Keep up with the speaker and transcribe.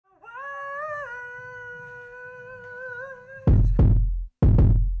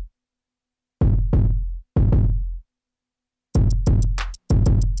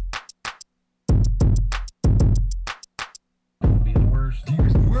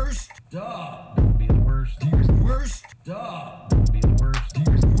worst? Duh. Don't be the worst. Deer's the worst? Duh. Don't be the worst.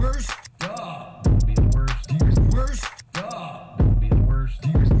 Deer's the worst? Duh. Don't be the worst. Deer's the worst? Duh. Don't be the worst.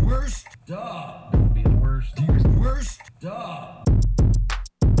 Deer's the worst? Duh. Don't be the worst. Deer's the worst? Duh.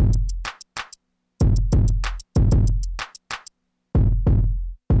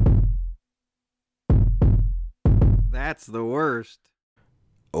 That's the worst.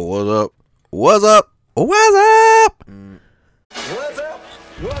 Oh, what's up? What's up? What's up? What's up?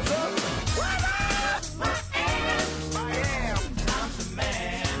 What's up?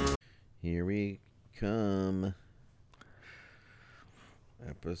 Here we come.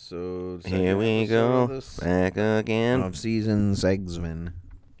 Episode. Here we go. Back again. Of season Segsman.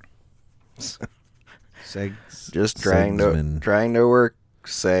 Just trying to work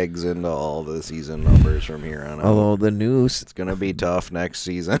segs into all the season numbers from here on out. Although the new It's gonna be tough next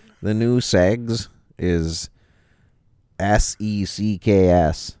season. the new Segs is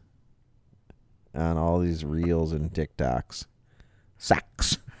SECKS on all these reels and TikToks.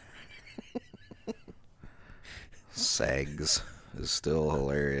 Sex. Segs is still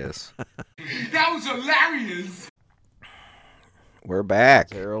hilarious. That was hilarious. We're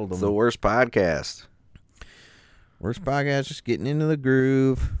back. Harold, It's the worst podcast. Worst podcast, just getting into the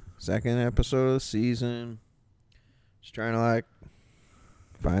groove. Second episode of the season. Just trying to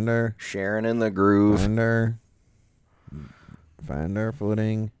find our Sharing in the groove. find our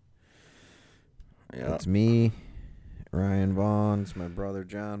footing. Yeah. It's me, Ryan Vaughn. It's my brother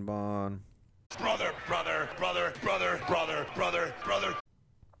John Vaughn. Brother.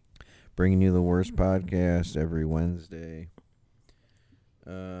 Bringing you the worst podcast every Wednesday.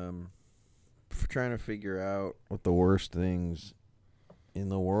 Trying to figure out what the worst things in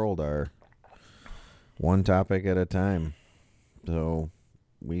the world are. One topic at a time. So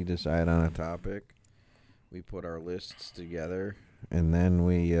we decide on a topic. We put our lists together. And then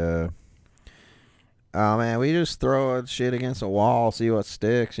we we just throw shit against a wall, see what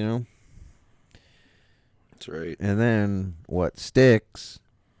sticks, you know? That's right. And then what sticks,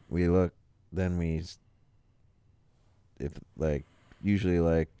 we look, then we, if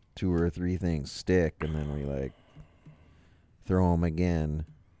usually 2 or 3 things stick, and then we throw them again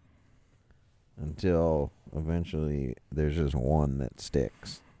until eventually there's just one that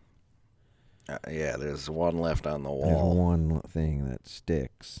sticks. Yeah, there's one left on the There's wall. one thing that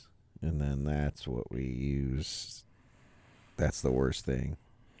sticks, and then that's what we use. That's the worst thing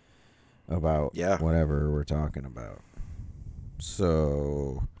about whatever we're talking about.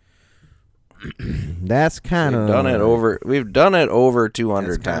 So that's kind of We've done it over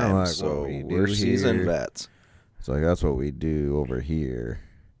 200 that's kinda times. like what So we do we're seasoned here. vets. It's that's what we do over here.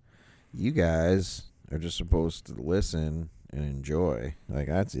 You guys are just supposed to listen and enjoy.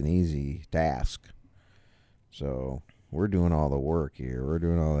 That's an easy task. So we're doing all the work here. We're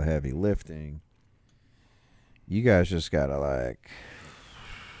doing all the heavy lifting. You guys just gotta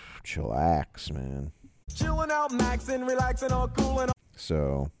chillax, man. Chilling out, maxing, relaxing, all cool and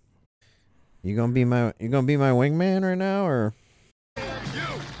So you gonna be my wingman right now, or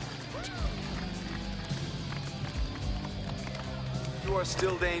You are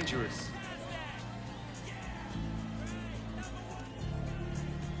still dangerous.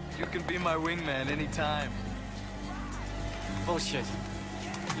 You can be my wingman anytime. Bullshit.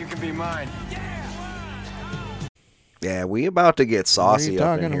 You can be mine. Yeah, we about to get what are saucy you up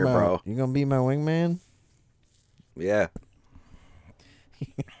talking in here, about? bro. You gonna be my wingman? Yeah.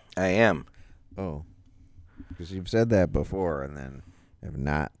 I am. Oh, because you've said that before and then have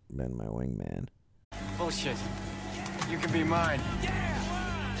not been my wingman. Bullshit. You can be mine.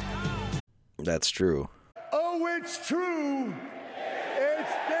 That's true. oh, it's true.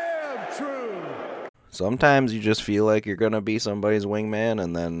 It's damn true. Sometimes you just feel like you're going to be somebody's wingman,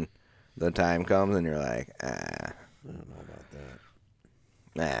 and then the time comes and you're like, I don't know about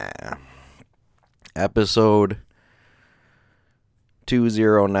that. Episode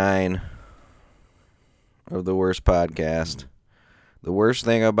 209 of the worst podcast. The worst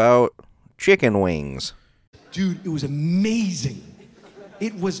thing about chicken wings. Dude, it was amazing.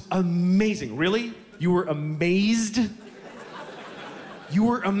 It was amazing. Really? You were amazed? You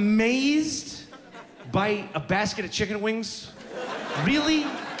were amazed by a basket of chicken wings? Really?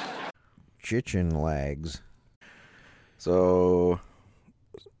 Chicken legs. So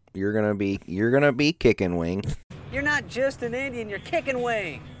you're gonna be kicking wing. You're not just an Indian, you're kicking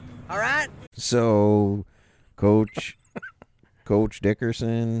wing. All right? So, Coach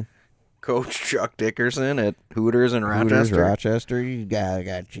Dickerson, Coach Chuck Dickerson at Hooters in Hooters Rochester. Rochester. You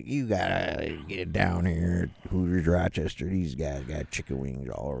gotta get down here at Hooters Rochester. These guys got chicken wings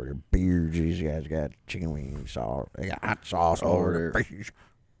all over their beards. These guys got chicken wings all. They got hot sauce all over their beards.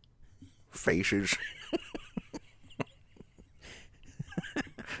 faces.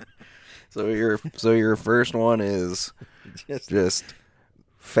 So your first one is just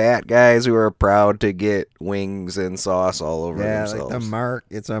fat guys who are proud to get wings and sauce all over themselves. Yeah, like the mark.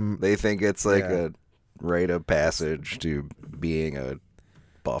 They think it's like a rite of passage to being a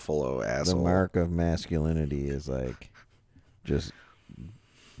buffalo asshole. The mark of masculinity is like just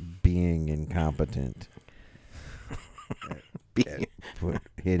being incompetent.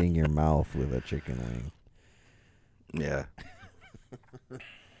 Hitting your mouth with a chicken wing. Yeah.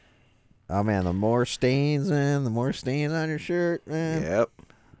 Oh man, the more stains, man, the more stains on your shirt, man. Yep.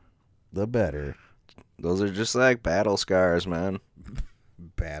 The better. Those are just like battle scars, man.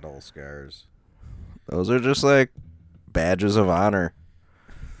 Battle scars. Those are just like badges of honor.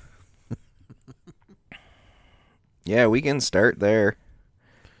 Yeah, we can start there.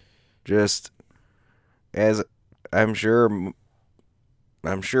 Just as I'm sure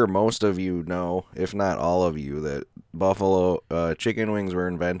most of you know, if not all of you, that buffalo chicken wings were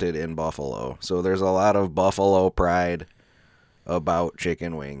invented in Buffalo. So there's a lot of Buffalo pride about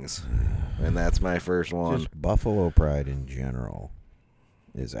chicken wings. And that's my first one. Just Buffalo pride in general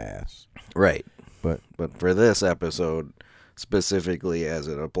is ass. Right. But for this episode, specifically as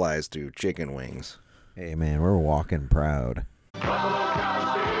it applies to chicken wings. Hey man, we're walking proud.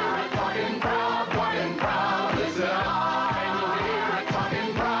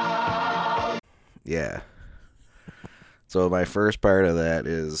 Yeah. So my first part of that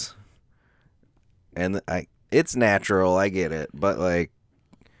is, and it's natural, I get it, but like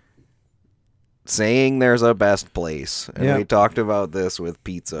saying there's a best place, and we talked about this with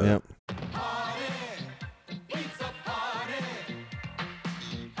pizza. Yep.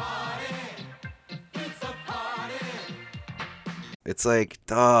 It's like,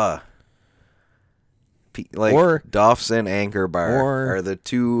 duh. Like or Duff's and Anchor Bar are the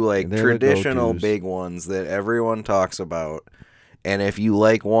two like traditional big ones that everyone talks about. And if you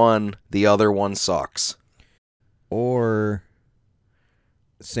like one, the other one sucks. Or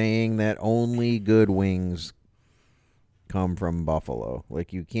saying that only good wings come from Buffalo.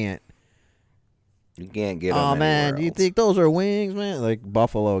 Like you can't get them. Oh man, do you else. think those are wings, man? Like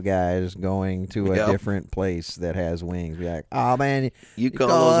Buffalo guys going to a different place that has wings. Be like, oh man, you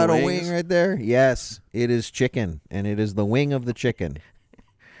call that those a wings? wing right there? Yes, it is chicken, and it is the wing of the chicken.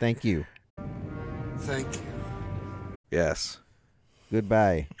 Thank you. Thank you. Yes.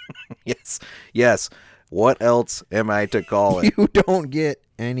 Goodbye. Yes. What else am I to call it? You don't get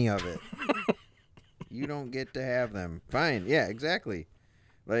any of it. You don't get to have them. Fine. Yeah, exactly.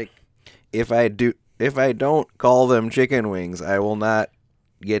 Like if I don't call them chicken wings, I will not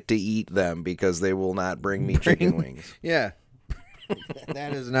get to eat them because they will not bring me chicken wings. Yeah.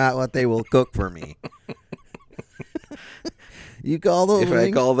 That is not what they will cook for me. You call those If wings?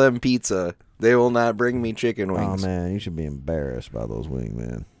 I call them pizza, they will not bring me chicken wings. Oh man, you should be embarrassed by those wings,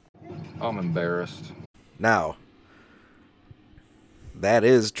 man. I'm embarrassed. Now, that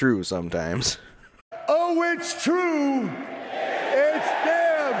is true sometimes. Oh, it's true. It's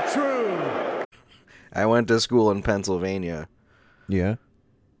damn true. I went to school in Pennsylvania. Yeah.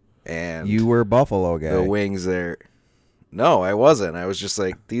 And you were a Buffalo guy. The wings there. No, I wasn't. I was just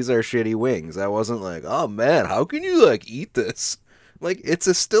like, these are shitty wings. I wasn't like, oh man, how can you like eat this? Like,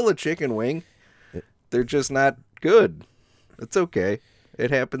 it's still a chicken wing. They're just not good. It's okay. It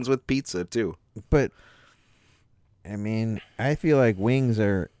happens with pizza too. But I mean, I feel like wings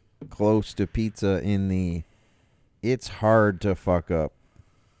are close to pizza in the it's hard to fuck up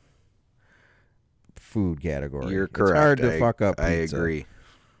food category. You're correct. It's hard to fuck up pizza. I agree.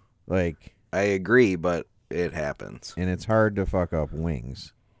 Like I agree, but it happens. And it's hard to fuck up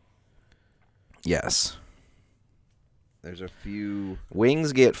wings. Yes. There's a few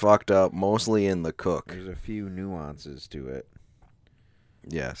wings get fucked up mostly in the cook. There's a few nuances to it.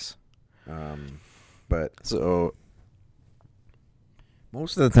 Yes. But so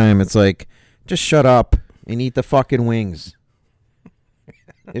most of the time it's like just shut up and eat the fucking wings.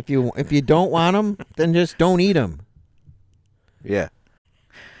 If you don't want them, then just don't eat them. Yeah.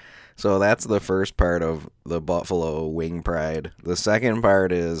 So that's the first part of the Buffalo wing pride. The second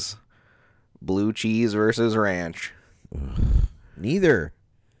part is blue cheese versus ranch. Neither.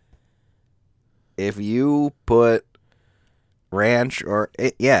 If you put ranch or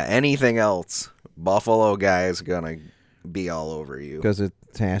anything else, Buffalo guy's gonna be all over you. Because it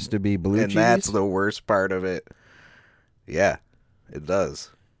has to be blue cheese? And that's the worst part of it. Yeah, it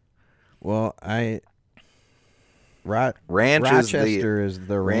does. Well, ranch Rochester is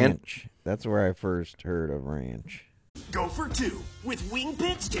the ranch. That's where I first heard of ranch. Go for 2 with Wing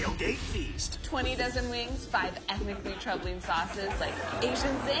Pit's Tailgate Feast. 20 dozen wings, 5 ethnically troubling sauces like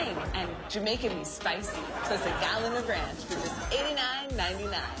Asian Zing and Jamaican Me Spicy, plus a gallon of ranch for just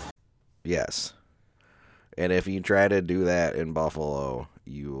 $89.99. Yes. And if you try to do that in Buffalo,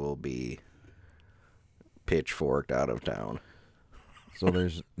 you will be pitchforked out of town. So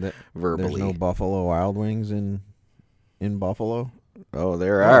there's verbally. There's no Buffalo Wild Wings in Buffalo? Oh,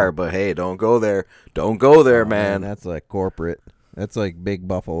 there are, but hey, don't go there. Don't go there, man. That's like corporate. That's like Big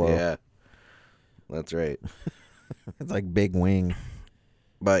Buffalo. Yeah. That's right. It's like Big Wing.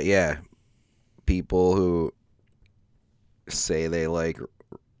 But yeah, people who say they like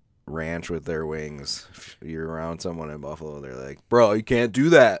ranch with their wings, if you're around someone in Buffalo, they're like, bro, you can't do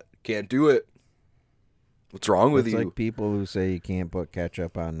that. Can't do it. What's wrong with It's you? like people who say you can't put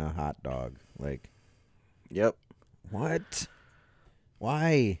ketchup on a hot dog. Like, yep. What?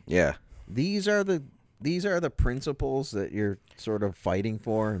 Why? Yeah. These are the principles that you're sort of fighting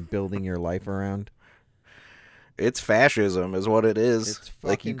for and building your life around. It's fascism is what it is. It's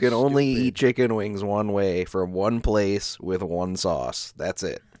like you fucking can only stupid. eat chicken wings one way from one place with one sauce. That's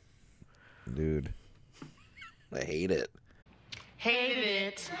it. Dude. I hate it. Hated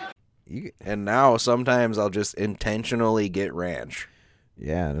it. And now sometimes I'll just intentionally get ranch.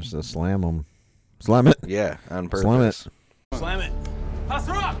 Yeah, just to slam them. Slam it. Yeah, on purpose. Slam it. Slam it. Pass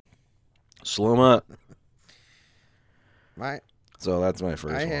her up. Slam up. So that's my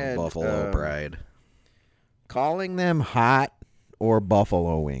first I one. had, Buffalo Pride. Calling them hot or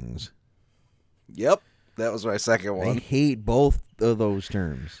buffalo wings. Yep. That was my second I one. hate both of those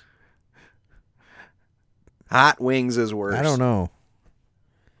terms. Hot wings is worse. I don't know.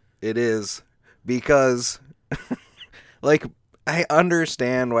 It is. Because, like, I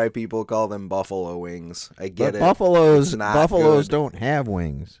understand why people call them buffalo wings. I get But it. Buffaloes It's not buffaloes good. don't have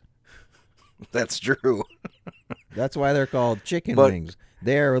wings. That's true. That's why they're called chicken But- wings.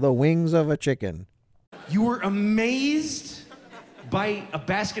 They're the wings of a chicken. You were amazed by a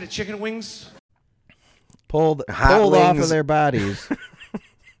basket of chicken wings? Pulled Hot off of wings. their bodies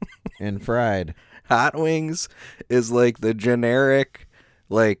and fried. Hot wings is like the generic,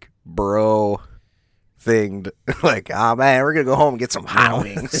 like, bro thing. Like, oh man, we're going to go home and get some hot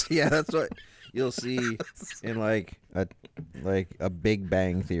wings. Yeah, that's what you'll see in like a Big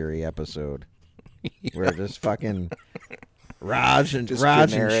Bang Theory episode where just fucking Raj and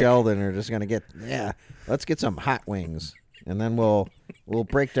generic. Sheldon are just gonna get let's get some hot wings, and then we'll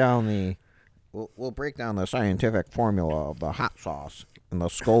break down the we'll break down the scientific formula of the hot sauce and the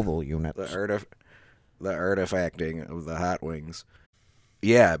Scoville units. The artifacting of the hot wings.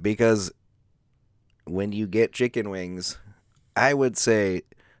 Yeah, because when you get chicken wings, I would say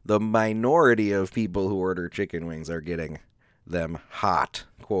the minority of people who order chicken wings are getting them hot,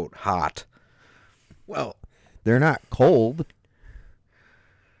 quote, hot. Well, they're not cold.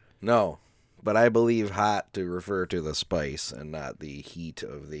 No, but I believe hot to refer to the spice and not the heat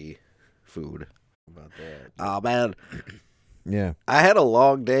of the food. About that. Oh, man. Yeah. I had a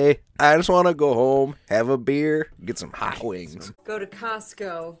long day. I just want to go home, have a beer, get some hot wings. Go to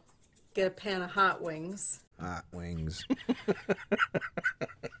Costco, get a pan of hot wings. Hot wings.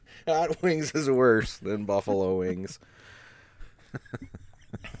 Hot wings is worse than buffalo wings.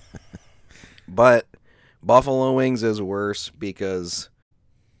 But buffalo wings is worse because,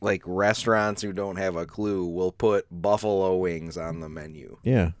 like, restaurants who don't have a clue will put buffalo wings on the menu.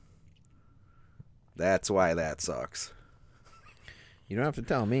 Yeah. That's why that sucks. You don't have to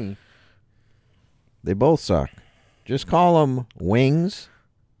tell me. They both suck. Just call them wings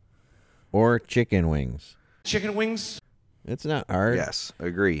or chicken wings. Chicken wings? It's not hard. Yes,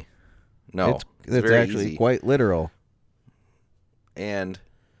 agree. No, it's very actually easy. quite literal. And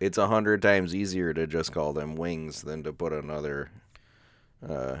it's 100 times easier to just call them wings than to put another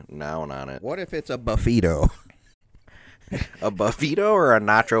noun on it. What if it's a buffito? A buffito or a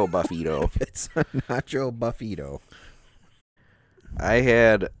nacho buffito? It's a nacho buffito. I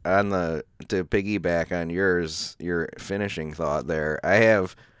had to piggyback on your finishing thought there. I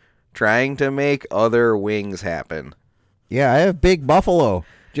have trying to make other wings happen. Yeah, I have Big Buffalo.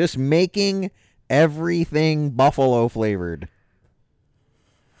 Just making everything buffalo flavored.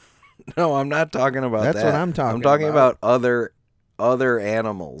 No, I'm not talking about that. That's what I'm talking I'm talking about. other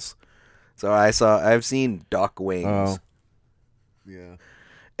animals. So I've seen duck wings. Oh. Yeah.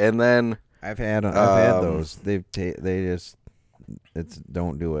 And then I've had those. They just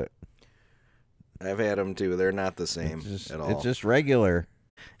don't do it. I've had them too. They're not the same at all. It's just regular.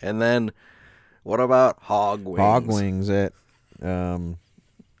 And then what about hog wings? Hog wings at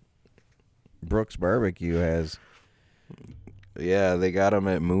Brooks Barbecue has. Yeah, they got them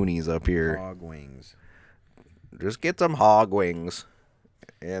at Mooney's up here. Hog wings. Just get some hog wings.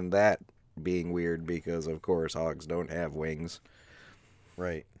 And that being weird because, of course, hogs don't have wings.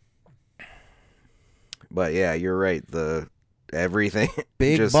 Right. But yeah, you're right. Everything.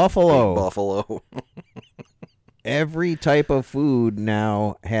 Big just buffalo. Big buffalo. Every type of food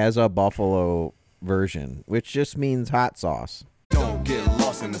now has a buffalo version, which just means hot sauce. Don't get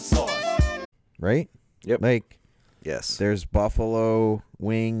lost in the sauce. Right? Yep. Like, yes. There's buffalo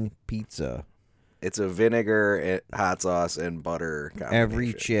wing pizza. It's a vinegar, hot sauce, and butter combination.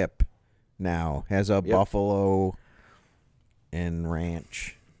 Every chip now has a buffalo and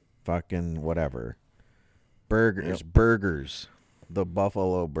ranch fucking whatever. Burgers. The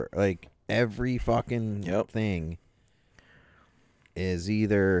buffalo like every fucking thing is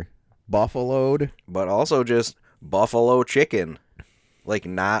either buffaloed, but also just buffalo chicken. Like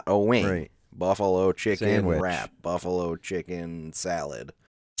not a wing. Right. Buffalo chicken Sandwich. wrap, buffalo chicken salad.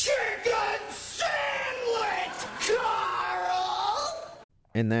 Chicken sandwich, Carl!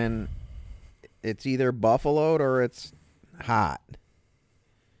 and then it's either buffaloed or it's hot.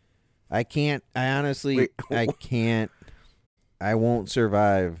 I honestly can't. I won't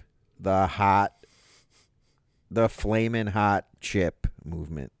survive the flamin' hot chip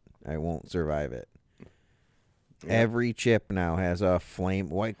movement. I won't survive it. Yeah. Every chip now has a flame.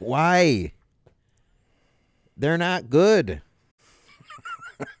 Like, why? They're not good.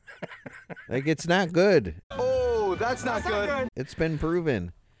 Like, it's not good. Oh, that's not good. It's been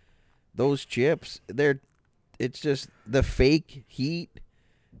proven. Those chips, it's just the fake heat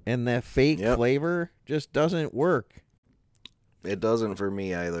and the fake flavor just doesn't work. It doesn't for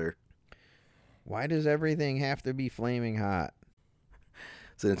me either. Why does everything have to be flaming hot?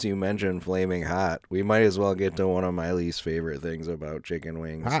 Since you mentioned flaming hot, we might as well get to one of my least favorite things about chicken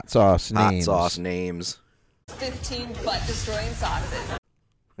wings. Hot sauce names. Hot sauce names. 15 butt-destroying sauces.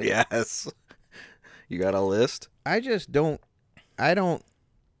 Yes. You got a list? Let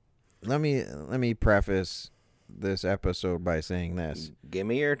me preface this episode by saying this. Give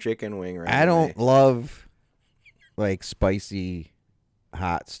me your chicken wing right I don't love like spicy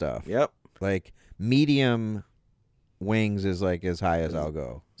hot stuff. Yep. Like medium wings is like as high as I'll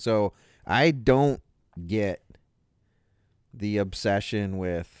go. So I don't get the obsession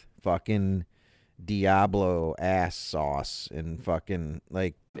with fucking Diablo ass sauce and fucking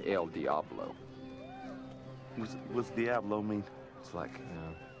like El Diablo. What's Diablo mean? It's like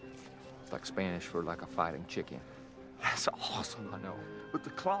Spanish for like a fighting chicken. That's awesome. I know. With the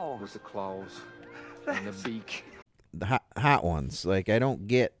claws. With the claws and the beak. The hot ones. Like I don't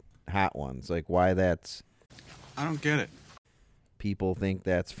get hot ones. Like why that's. I don't get it. People think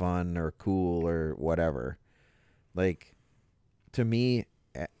that's fun or cool or whatever. Like to me,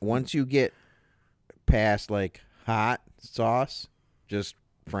 once you get past like hot sauce, just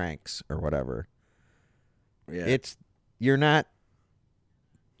Frank's or whatever. Yeah. You're not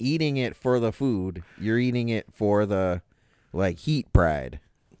eating it for the food. You're eating it for the like heat pride,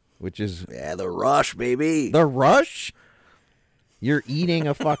 which is the rush, baby. The rush? You're eating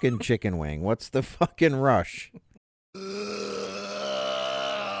a fucking chicken wing. What's the fucking rush? What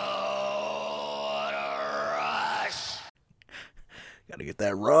a rush. Gotta get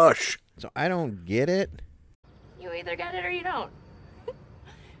that rush. So I don't get it. You either get it or you don't.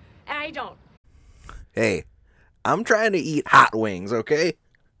 I don't. Hey, I'm trying to eat hot wings, okay?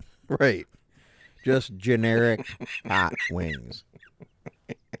 Right. Just generic hot wings.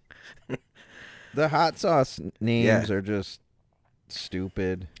 The hot sauce names are just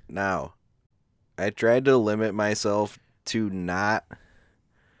stupid. Now, I tried to limit myself to not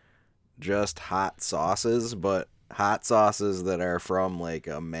just hot sauces, but hot sauces that are from like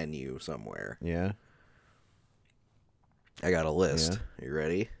a menu somewhere. Yeah. I got a list. Yeah. You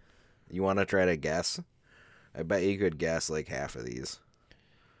ready? You want to try to guess? I bet you could guess like half of these.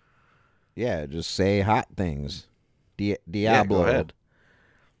 Yeah, just say hot things. Diablo. Yeah, go ahead.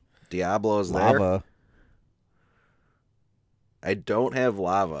 Diablo's lava. There. I don't have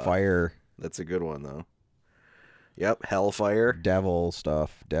lava. Fire. That's a good one though. Yep, hellfire. Devil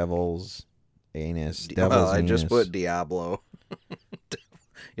stuff. Devil's anus. Devil's I anus. just put Diablo.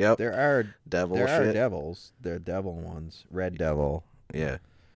 Yep. There are devil shit. Are devils. They're devil ones. Red devil. Yeah.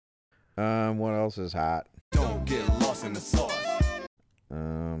 What else is hot? Don't get lost in the sauce.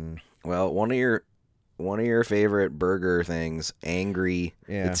 Well, one of your favorite burger things, angry.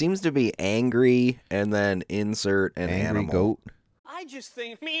 Yeah. It seems to be angry and then insert an angry animal. Goat. I just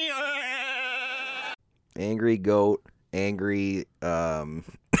think Angry goat, angry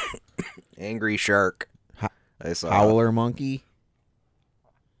angry shark. I saw Howler monkey.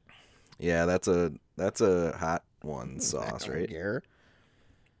 Yeah, that's a hot one sauce, right? Care.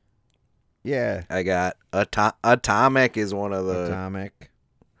 Yeah. I got Atomic is one of the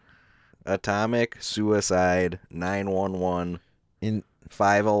Atomic, Suicide, 911,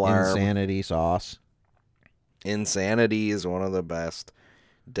 5 Alarm, Insanity sauce. Insanity is one of the best.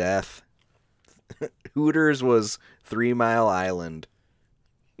 Death. Hooters was 3 Mile Island.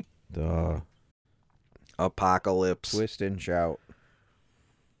 Duh. Apocalypse. Twist and Shout.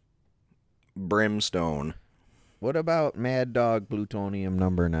 Brimstone. What about Mad Dog Plutonium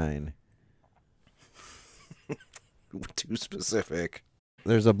number 9? Too specific.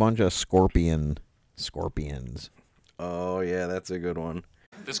 There's a bunch of scorpions. Oh, yeah, that's a good one.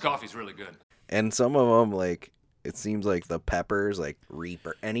 This coffee's really good. And some of them, like, it seems like the peppers, like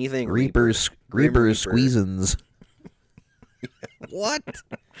Reaper, anything Reaper's Reaper. Squeezins. What?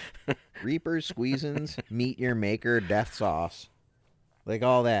 Reaper's Squeezins, Meet Your Maker, Death Sauce. Like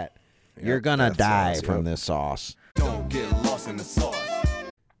all that. You're gonna Death die Sauce, from this sauce. Don't get lost in the sauce.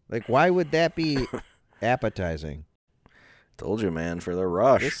 Like, why would that be appetizing? Told you, man, for the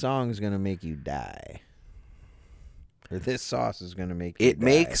rush. This song's gonna make you die. Or this sauce is gonna make you It die.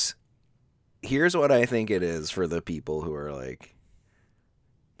 makes... Here's what I think it is for the people who are, like...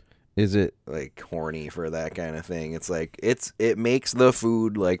 Is it... like, horny for that kind of thing. It's like, it makes the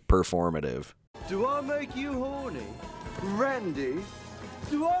food, like, performative. Do I make you horny? Randy?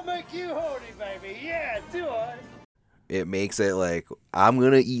 Do I make you horny, baby? Yeah, do I? It makes it like, I'm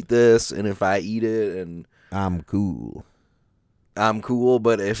gonna eat this, and if I eat it, and... I'm cool,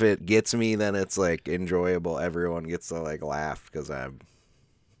 but if it gets me, then it's, like, enjoyable. Everyone gets to, like, laugh because I'm,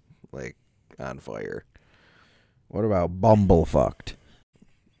 like, on fire. What about Bumblefucked?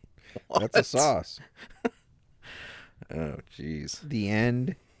 What? That's a sauce. Oh, jeez. The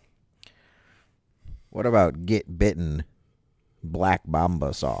End. What about Get Bitten? Black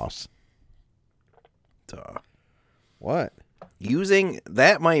Mamba sauce. Duh. What?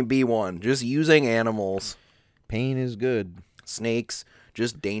 That might be one. Just using animals. Pain is good. Snakes.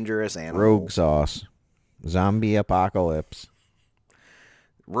 Just dangerous animals. Rogue sauce. Zombie apocalypse.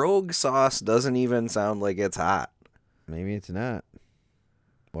 Rogue sauce doesn't even sound like it's hot. Maybe it's not.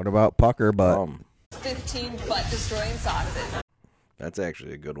 What about Pucker Butt? 15 butt-destroying sauces. That's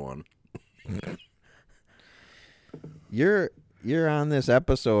actually a good one. You're on this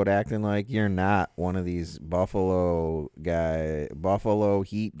episode acting like you're not one of these Buffalo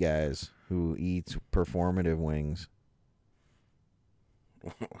Heat guys who eats performative wings.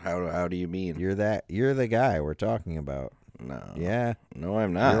 How do you mean? You're the guy we're talking about. No. Yeah. No,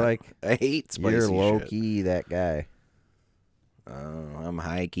 I'm not. You're like, I hate spicy You're low shit. key that guy. Oh, I'm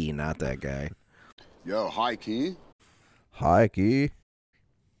high key, not that guy. Yo, high key. High key.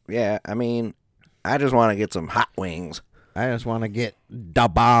 Yeah, I mean, I just want to get some hot wings. I just want to get the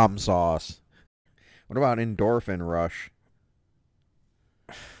bomb sauce. What about Endorphin Rush?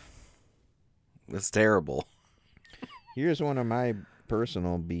 That's terrible. Here's one of my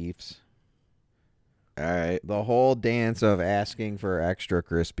personal beefs. All right. The whole dance of asking for extra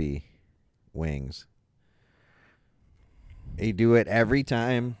crispy wings. They do it every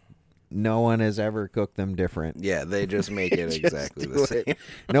time. No one has ever cooked them different. Yeah, they just make it exactly the same.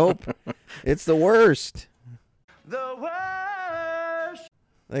 Nope. It's the worst. The worst.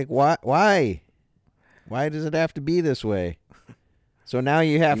 Like, why? Why does it have to be this way? So now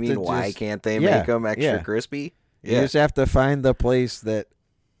you have You mean to why just, can't they make them extra crispy? You just have to find the place that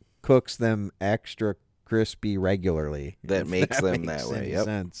cooks them extra crispy regularly. That makes them makes that way. any Yep.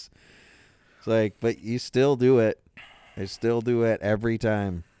 sense. It's like, but you still do it. I still do it every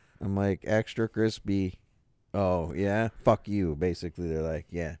time. I'm like, extra crispy. Oh, yeah? Fuck you. Basically, they're like,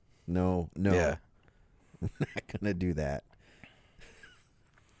 yeah, no. Yeah. I'm not going to do that.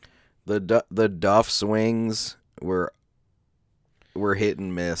 The Duff's wings were hit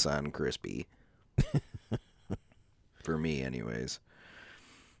and miss on crispy. For me, anyways.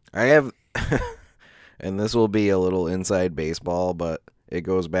 I have, and this will be a little inside baseball, but it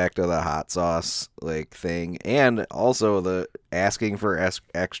goes back to the hot sauce like thing, and also the asking for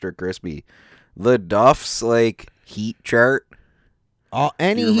extra crispy. The Duff's like heat chart.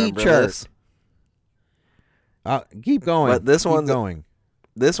 Any You heat remember chart. this? Keep going. But this Keep one's going.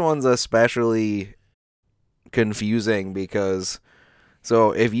 This one's especially confusing because,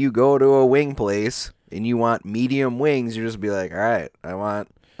 so if you go to a wing place and you want medium wings, you just be like, all right, I want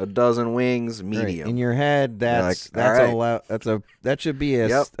a dozen wings, medium. Right. In your head, that should be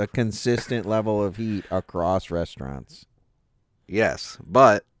a consistent level of heat across restaurants. Yes,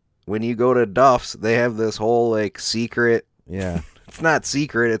 but when you go to Duff's, they have this whole like secret. Yeah, it's not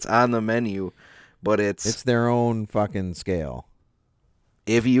secret; it's on the menu, but it's their own fucking scale.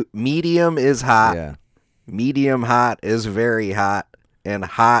 If you medium is hot, yeah. Medium hot is very hot. and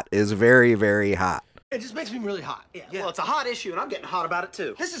hot is very, very hot. It just makes me really hot. Yeah, well, it's a hot issue, and I'm getting hot about it,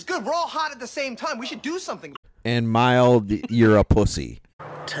 too. This is good. We're all hot at the same time. We should do something. And mild, you're a pussy.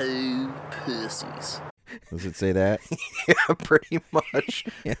 2 pussies. Does it say that? Yeah, pretty much.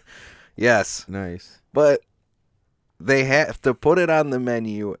 Yeah. Yes. Nice. But they have to put it on the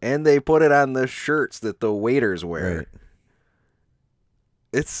menu, and they put it on the shirts that the waiters wear. Right.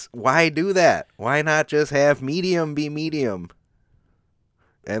 It's, why do that? Why not just have medium be medium?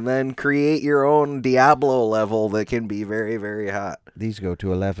 And then create your own Diablo level that can be very, very hot. These go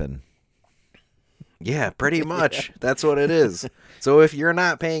to 11. Yeah, pretty much. That's what it is. So if you're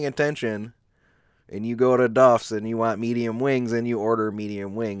not paying attention and you go to Duff's and you want medium wings and you order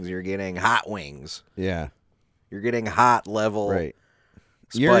medium wings, you're getting hot wings. Yeah. You're getting hot level Right.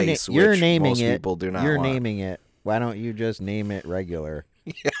 spice, You're which naming most it. people do not You're want. naming it. Why don't you just name it regular?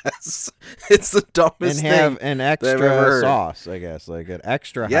 Yes. It's the dumbest and have thing an that I've ever extra heard. sauce, I guess, like an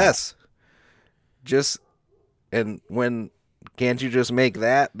extra hot. Yes. Just, and when, can't you just make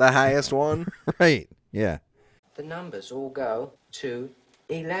that the highest one? Right. Yeah. The numbers all go to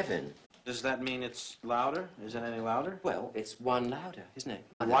 11. Does that mean it's louder? Is it any louder? Well, it's one louder, isn't it?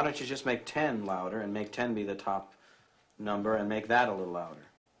 Why don't you just make 10 louder and make 10 be the top number and make that a little louder?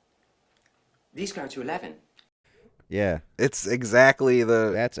 These go to 11. Yeah. It's exactly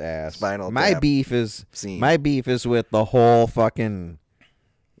the That's ass. Spinal My Tap beef is scene. my beef is with the whole fucking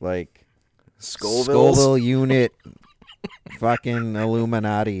like Scoville's? unit fucking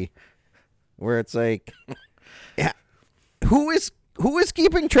Illuminati, where it's like, yeah, who is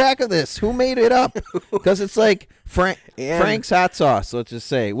keeping track of this? Who made it up? Because it's like Frank's hot sauce, let's just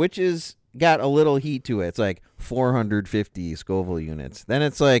say, which is got a little heat to it. It's like 450 Scoville units. Then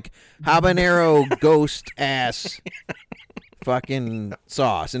it's like habanero ghost ass fucking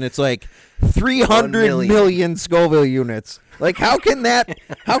sauce, and it's like 300 million Scoville units. Like, how can that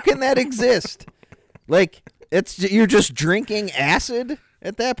exist? Like, you're just drinking acid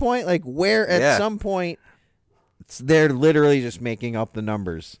at that point. Like, where at some point they're literally just making up the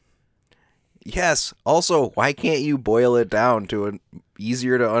numbers. Yes. Also, why can't you boil it down to an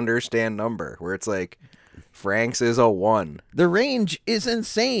easier to understand number where it's like Frank's is a 1? The range is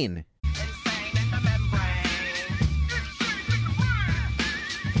insane.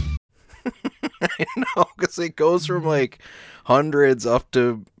 I know, because it goes from like hundreds up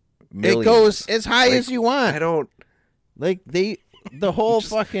to millions. It goes as high as you want. I don't like the whole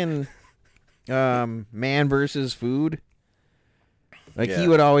fucking man versus food. Like he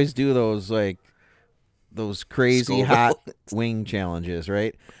would always do those crazy Scoville. hot wing challenges,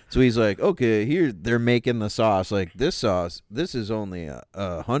 right? So he's like, okay, here they're making the sauce. Like, this sauce, this is only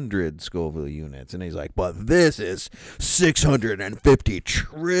 100 Scoville units, and he's like, but this is 650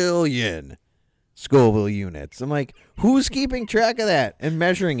 trillion Scoville units. I'm like, who's keeping track of that and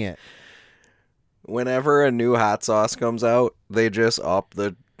measuring it? Whenever a new hot sauce comes out, they just up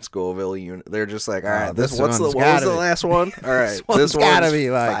the Scoville unit. They're just like, all right, what was the last one? All right, this one's gotta be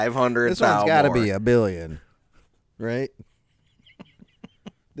like 500. This one's got to be 1 billion, right?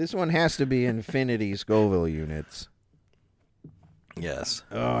 This one has to be infinity Scoville units. Yes.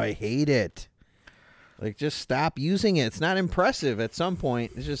 Oh, I hate it. Like, just stop using it. It's not impressive. At some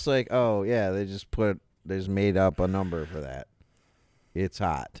point, it's just like, oh yeah, they just made up a number for that. It's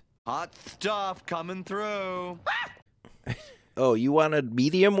hot. Hot stuff coming through. Oh, you wanted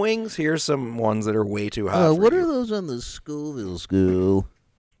medium wings? Here's some ones that are way too hot. What are those on the Scoville scale?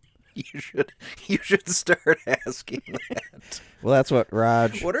 You should start asking that. Well, that's what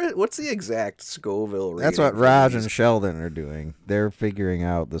Raj. What's the exact Scoville rating? That's what Raj and Sheldon are doing. They're figuring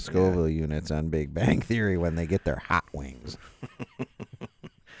out the Scoville units on Big Bang Theory when they get their hot wings.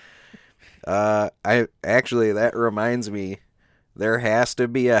 That reminds me, there has to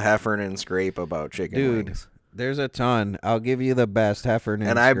be a Heffernan scrape about chicken wings. There's a ton. I'll give you the best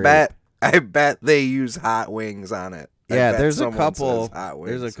Heffernan and scrape. I bet they use hot wings on it. Yeah, there's a couple.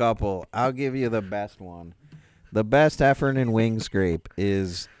 There's a couple. I'll give you the best one. The best Heffernan wing scrape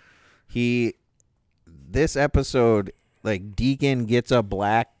is this episode, like, Deacon gets a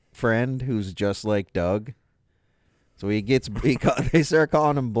black friend who's just like Doug. So they start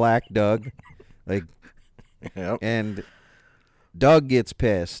calling him Black Doug. Like, yep. And Doug gets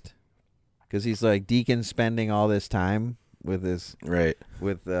pissed because he's like, Deacon's spending all this time with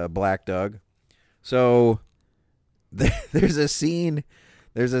Black Doug. So there's a scene.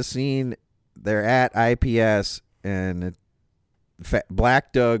 They're at IPS, and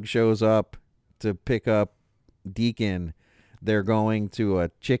Black Doug shows up to pick up Deacon. They're going to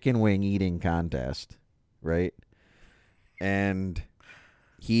a chicken wing eating contest, right? And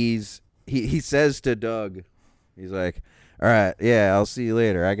he says to Doug, he's like, All right, yeah, I'll see you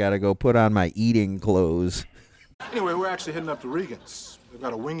later. I gotta go put on my eating clothes. Anyway, we're actually heading up to Regan's. They've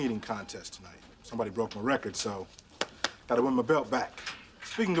got a wing eating contest tonight. Somebody broke my record, so gotta win my belt back.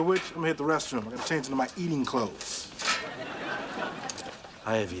 Speaking of which, I'm gonna hit the restroom. I gotta change into my eating clothes.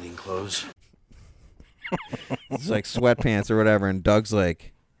 I have eating clothes. It's like sweatpants or whatever, and Doug's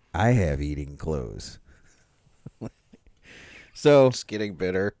like, I have eating clothes. So Just getting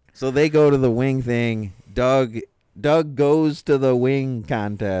bitter. So they go to the wing thing. Doug goes to the wing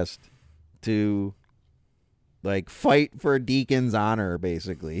contest to like fight for Deacon's honor,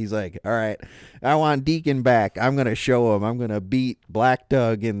 basically. He's like, all right, I want Deacon back. I'm going to show him. I'm going to beat Black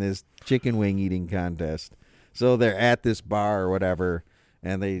Doug in this chicken wing eating contest. So they're at this bar or whatever,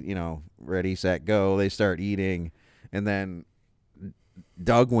 and they, ready, set, go. They start eating, and then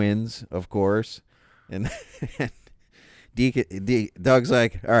Doug wins, of course. And Doug's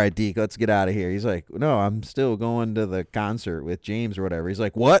like, all right, Deke, let's get out of here. He's like, no, I'm still going to the concert with James or whatever. He's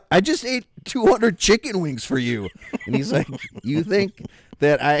like, what? I just ate 200 chicken wings for you. And he's like, you think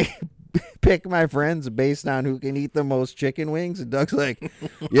that I pick my friends based on who can eat the most chicken wings? And Doug's like,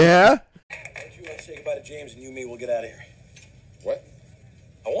 yeah. Why don't you say goodbye to James and you and me, we'll get out of here. What?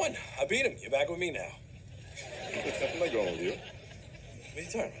 I won. I beat him. You're back with me now. I'm not going with you. What are you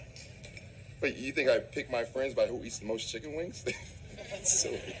talking about? Wait, you think I pick my friends by who eats the most chicken wings? That's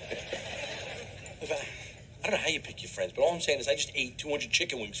silly. Look, I don't know how you pick your friends, but all I'm saying is I just ate 200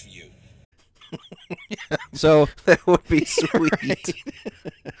 chicken wings for you. So that would be sweet. Right.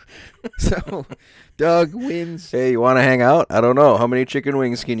 So Doug wins. Hey, you want to hang out? I don't know. How many chicken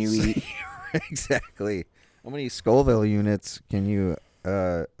wings can you eat? Exactly. How many Scoville units can you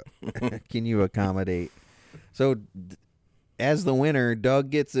accommodate? So as the winner,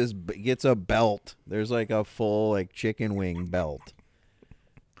 Doug gets a belt. There's like a full like chicken wing belt.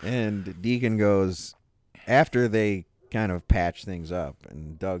 And Deacon goes, after they kind of patch things up,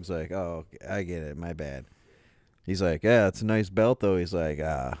 and Doug's like, oh, I get it, my bad. He's like, yeah, it's a nice belt though. He's like,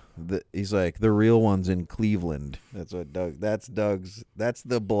 the real one's in Cleveland. That's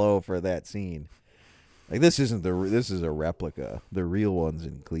the blow for that scene. Like, this is a replica. The real one's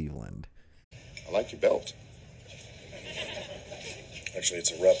in Cleveland. I like your belt. Actually,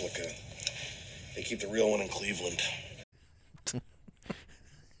 it's a replica. They keep the real one in Cleveland.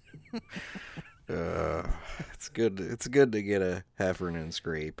 It's good. It's good to get a Heffernan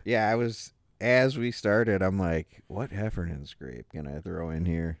scrape. Yeah, as we started, I'm like, what Heffernan scrape can I throw in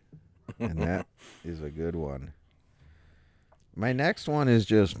here? And that is a good one. My next one is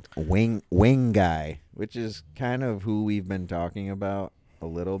just wing guy, which is kind of who we've been talking about a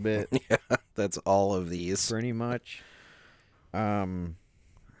little bit. Yeah, that's all of these. Pretty much. I've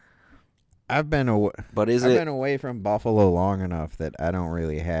been away from Buffalo long enough that I don't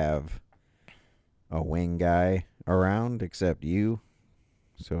really have a wing guy around except you.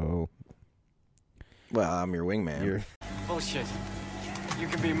 So, well, I'm your wingman. Bullshit. You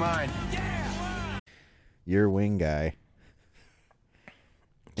can be mine. You're wing guy.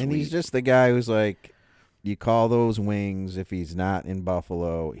 And he's just the guy who's like, you call those wings if he's not in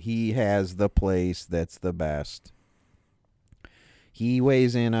Buffalo. He has the place that's the best. He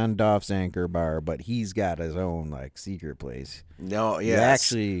weighs in on Duff's Anchor Bar, but he's got his own like secret place. No, yeah,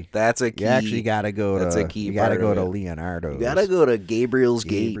 that's a key. You actually got to go. That's a key. You got to go to Leonardo's. You got to go to Gabriel's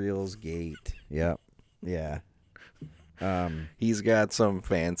Gate. Gabriel's Gate. Yep. Yeah. He's got some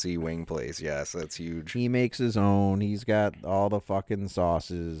fancy wing place. Yes, that's huge. He makes his own. He's got all the fucking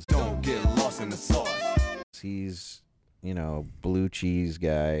sauces. Don't get lost in the sauce. He's, blue cheese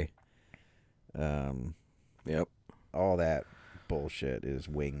guy. Yep. All that bullshit is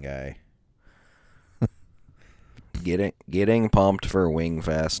wing guy. Getting pumped for Wing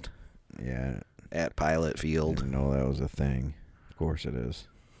Fest. Yeah. At Pilot Field. I didn't know that was a thing. Of course it is.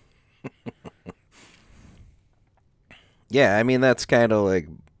 Yeah, I mean, that's kind of like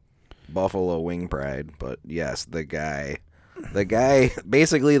Buffalo Wing Pride, but yes, basically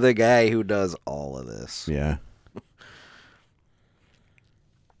the guy who does all of this. Yeah.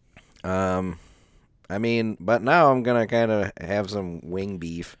 I mean, but now I'm going to kind of have some wing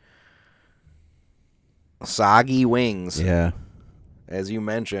beef. Soggy wings. Yeah. As you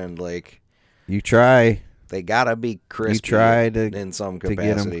mentioned, like... You try. They got to be crispy. You try in some capacity. To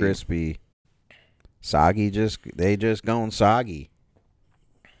get them crispy. Soggy, they just going soggy.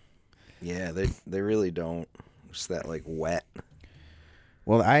 Yeah, they really don't. Just that, like, wet.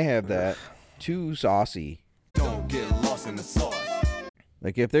 Well, I have that. Too saucy. Don't get lost in the sauce.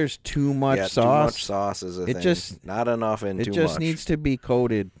 Like, if there's too much sauce... too much sauce is a thing. Just, not enough and too much. It just needs to be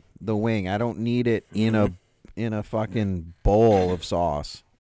coated, the wing. I don't need it in a fucking bowl of sauce.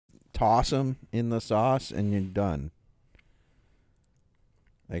 Toss them in the sauce, and you're done.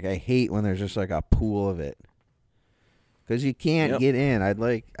 Like, I hate when there's just like a pool of it. Because you can't get in. I'd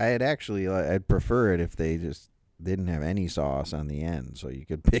prefer it if they just didn't have any sauce on the end so you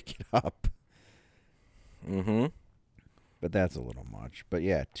could pick it up. Mm-hmm. But that's a little much. But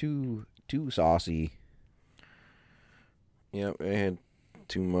yeah, too saucy. Yep, I had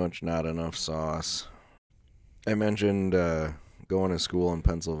too much, not enough sauce. I mentioned going to school in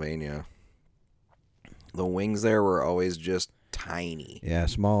Pennsylvania. The wings there were always just tiny. Yeah,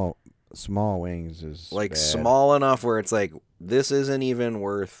 small wings is like bad. Small enough where it's like, this isn't even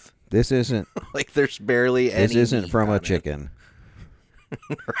worth. This isn't like there's barely any. This isn't from a chicken.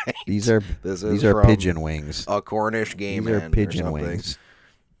 Right. These are from pigeon wings. A Cornish game. These are pigeon wings.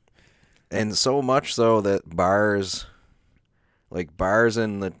 And so much so that bars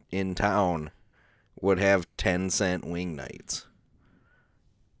in town would have 10-cent wing nights.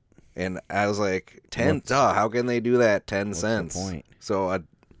 And I was like, how can they do that? 10 cents. The point? So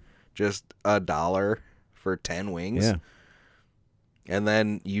just $1 for 10 wings. Yeah. And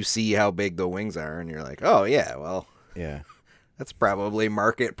then you see how big the wings are, and you're like, oh yeah, well, yeah, that's probably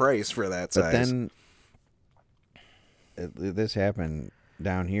market price for that size. But then this happened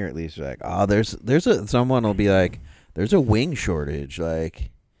down here at least. Like, oh, there's someone will be like, there's a wing shortage,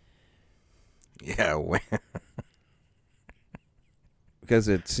 like, yeah, because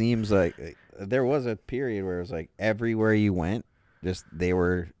it seems like there was a period where it was like everywhere you went, just they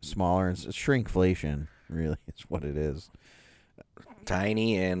were smaller, and shrinkflation really is what it is.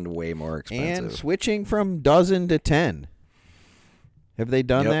 Tiny and way more expensive. And switching from dozen to 10. Have they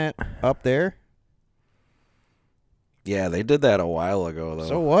done that up there? Yeah, they did that a while ago, though.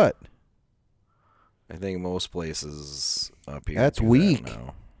 So what? I think most places up here. That's do weak. that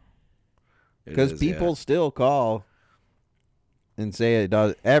now. Because people still call and say it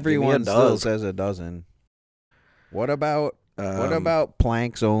does. Everyone still says a dozen. What about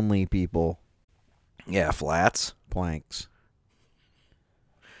planks only people? Yeah, flats. Planks.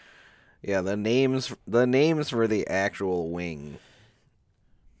 Yeah, the names for the actual wing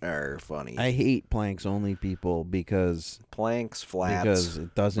are funny. I hate planks only people because flats because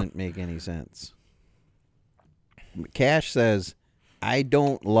it doesn't make any sense. Cash says, "I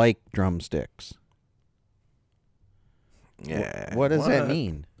don't like drumsticks." Yeah. What does that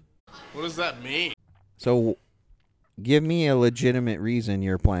mean? What does that mean? So, give me a legitimate reason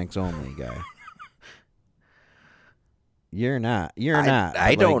you're planks only guy. You're not.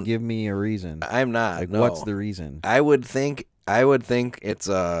 I don't give me a reason. I'm not. Like, no. what's the reason? I would think it's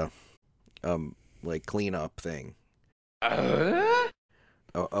a like cleanup thing. A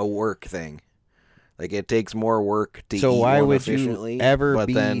work thing. Like, it takes more work to eat one efficiently.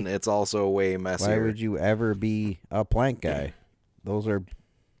 But then it's also way messier. Why would you ever be a plank guy? Those are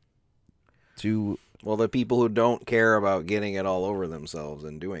two. Well, the people who don't care about getting it all over themselves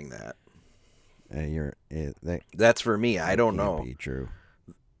and doing that. That's for me. I don't know. Be true.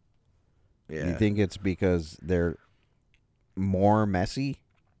 Yeah. You think it's because they're more messy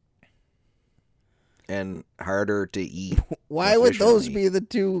and harder to eat? Why would those be the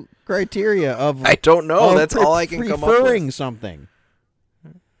two criteria of? I don't know. That's all I can come up with. Preferring something.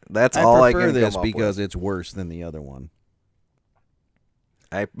 That's all I can come up with. I prefer this because it's worse than the other one.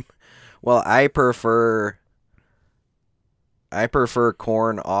 I prefer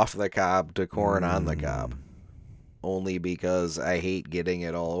corn off the cob to corn on the cob, only because I hate getting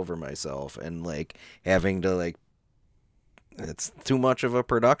it all over myself and like having to like. It's too much of a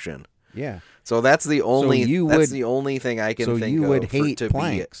production. Yeah. So that's the only the only thing I can think of. So you would hate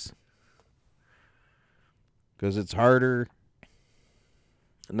planks because it's harder.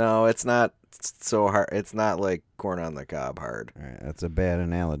 No, it's not so hard. It's not like corn on the cob hard. All right, that's a bad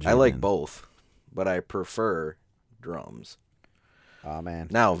analogy. I like both, but I prefer drums. Oh man!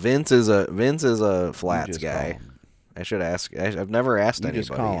 Now Vince is a flats guy. I should ask. I've never asked anybody.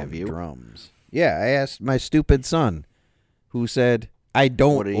 Just call have you? Drums. Yeah, I asked my stupid son, who said I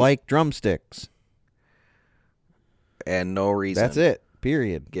don't like drumsticks. And no reason. That's it.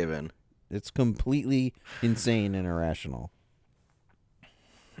 Period. Given. It's completely insane and irrational.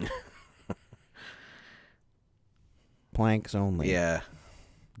 Planks only. Yeah.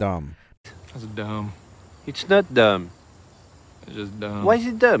 Dumb. That's dumb. It's not dumb. It's just dumb. Why is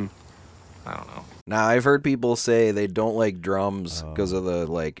it dumb? I don't know. Now, I've heard people say they don't like drums because of the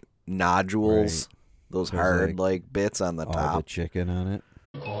like nodules, those hard like bits on the all top. The chicken on it.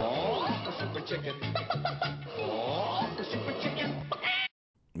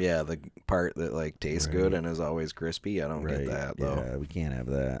 Yeah, the part that like tastes good and is always crispy. I don't get that though. Yeah, we can't have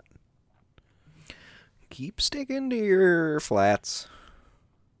that. Keep sticking to your flats.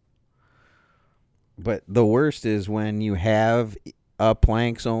 But the worst is when you have a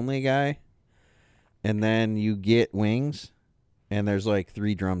planks only guy, and then you get wings, and there's like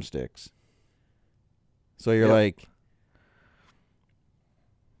 3 drumsticks. So you're like,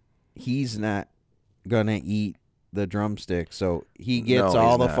 he's not gonna eat the drumstick, so he gets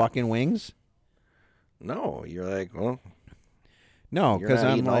all the fucking wings. No, you're like, well, no, because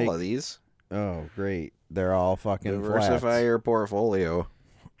I'm eating like, all of these. Oh, great! They're all fucking Diversify flats. your portfolio.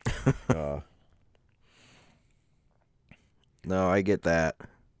 No, I get that.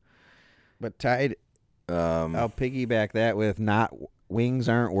 But Tide, I'll piggyback that with not wings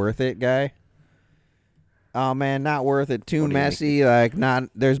aren't worth it, guy. Oh man, not worth it. Too messy. Like not.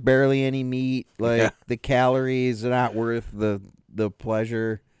 There's barely any meat. Like the calories are not worth the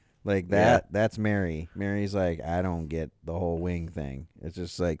pleasure. Like that. That's Mary. Mary's like, I don't get the whole wing thing. It's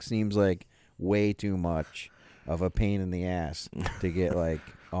just like seems like way too much of a pain in the ass to get like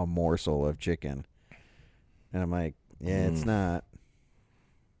a morsel of chicken. And I'm like, yeah, it's not.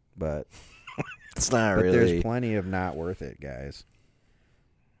 But it's not but really. There's plenty of not worth it, guys.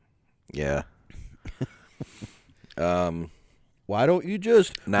 Yeah. Why don't you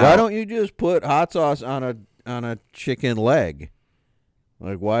just put hot sauce on a chicken leg?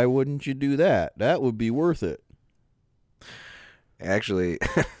 Like, why wouldn't you do that? That would be worth it. Actually,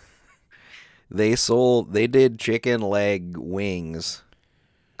 they did chicken leg wings,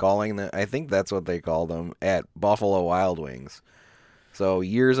 calling them, I think that's what they called them, at Buffalo Wild Wings. So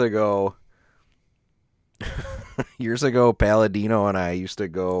years ago, Palladino and I used to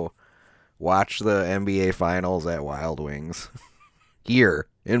go watch the NBA Finals at Wild Wings here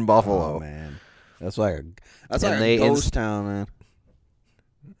in Buffalo. Oh man, that's like a ghost town, man.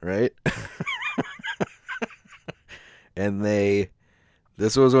 Right? And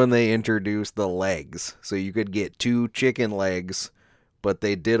this was when they introduced the legs. So you could get 2 chicken legs, but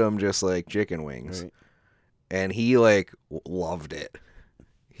they did them just like chicken wings. Right. And he like loved it.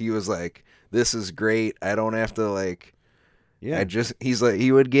 He was like, this is great. I don't have to like, he's like,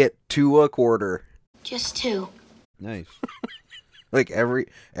 he would get 2 a quarter. Just 2. Nice. Like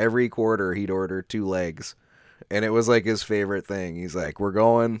every quarter he'd order 2 legs. And it was like his favorite thing. He's like,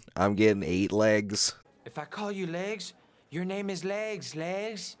 I'm getting 8 legs. If I call you Legs, your name is Legs.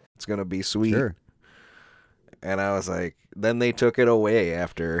 It's going to be sweet. Sure. And I was like, then they took it away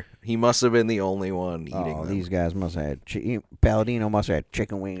after. He must have been the only one eating them. These guys must have had, Palladino must have had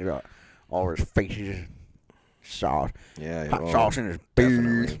chicken wings all over his faces. Sauce. Yeah. Hot sauce in his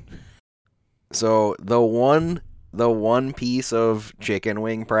beard. So the one piece of chicken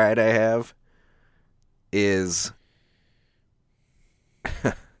wing pride I have is,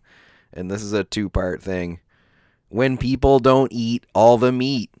 and this is a 2-part thing, when people don't eat all the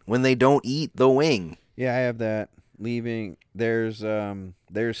meat, when they don't eat the wing. Yeah, I have that. Leaving, there's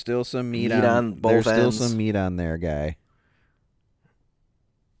still some meat on both there's ends. Still some meat on there, guy.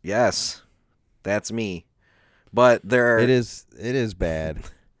 Yes, that's me. But it is bad.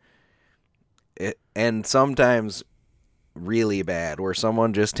 And sometimes really bad, where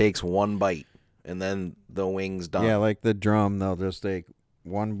someone just takes 1 bite. And then the wing's done. Yeah, like the drum, they'll just take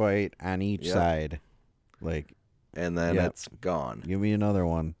 1 bite on each side. Like, and then it's gone. Give me another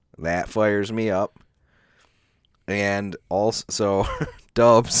one. That fires me up. And also,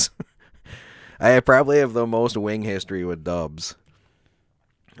 Dubs. I probably have the most wing history with Dubs.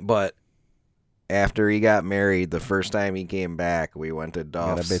 But after he got married, the first time he came back, we went to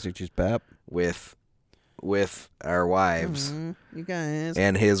Duff's. Got a basic cheese pep? With our wives. You guys.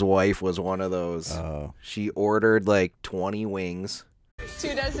 And his wife was one of those. Oh. She ordered like 20 wings.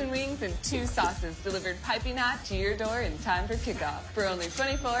 2 dozen wings and 2 sauces delivered piping hot to your door in time for kickoff for only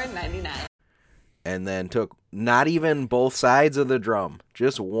 $24.99. And then took not even both sides of the drum,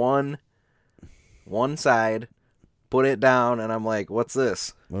 just one side, put it down, and I'm like, what's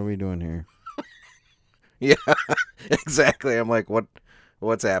this? What are we doing here? Yeah, exactly. I'm like,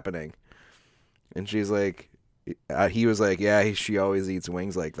 what's happening? And she's like, he was like, yeah, she always eats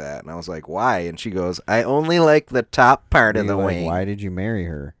wings like that. And I was like, why? And she goes, I only like the top part of the wing. Why did you marry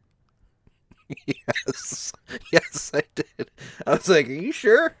her? Yes, I did. I was like, are you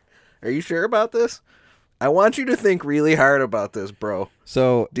sure? Are you sure about this? I want you to think really hard about this, bro.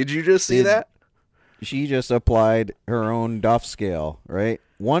 So, did you just see that? She just applied her own Duff scale, right?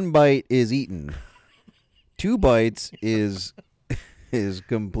 1 bite is eaten. 2 bites is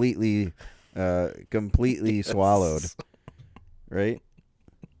completely swallowed, right?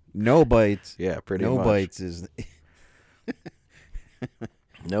 No bites. Yeah, pretty much. No bites is.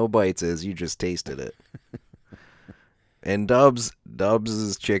 No bites is you just tasted it. And Dubs'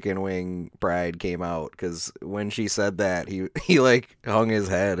 chicken wing pride came out because when she said that, he like hung his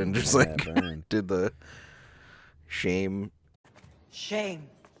head and just like did the shame Shame.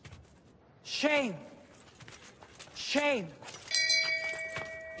 Shame. Shame.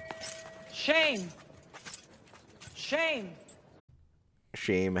 Shame. Shame.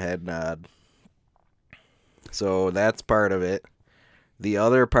 Shame, head nod. So that's part of it. The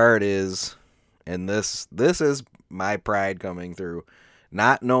other part is, and this is my pride coming through,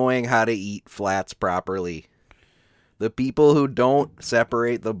 not knowing how to eat flats properly. The people who don't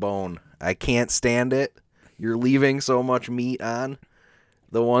separate the bone, I can't stand it. You're leaving so much meat on.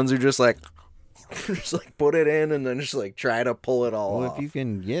 The ones who just like put it in and then just like try to pull it all off. If you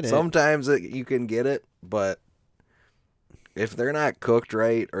can get it. Sometimes you can get it, but if they're not cooked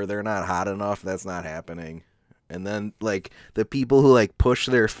right or they're not hot enough, that's not happening. And then like the people who like push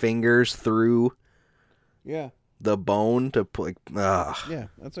their fingers through the bone to put Yeah,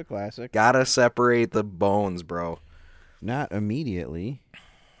 that's a classic. Gotta separate the bones, bro. Not immediately.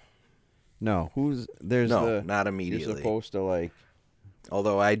 No, not immediately. You're supposed to like.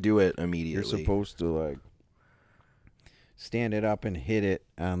 Although I do it immediately. You're supposed to like stand it up and hit it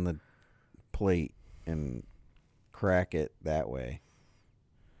on the plate and crack it that way.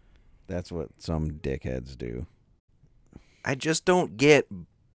 That's what some dickheads do. I just don't get.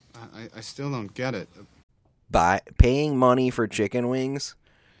 I still don't get it. By paying money for chicken wings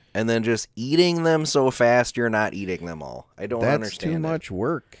and then just eating them so fast you're not eating them all. I don't understand. That's too much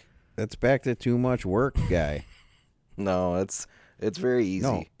work. That's back to too much work, guy. No, it's very easy.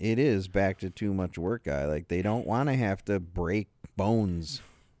 No, it is back to too much work, guy. Like they don't want to have to break bones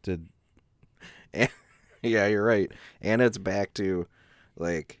to. Yeah, you're right. And it's back to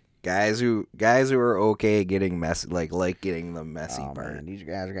like guys who are okay getting messy, like getting the messy part. Man, these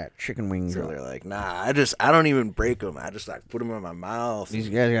guys got chicken wings. So they're like, nah, I don't even break them. I just like put them in my mouth. These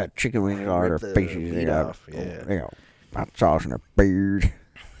guys got chicken wings all their faces. They got yeah. Hot sauce in their beard.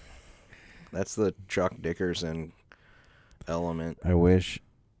 That's the Chuck Dickerson element. I wish.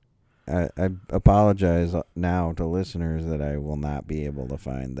 I apologize now to listeners that I will not be able to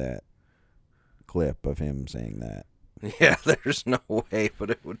find that clip of him saying that. Yeah, there's no way, but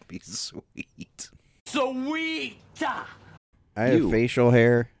it would be sweet. Sweet! I have facial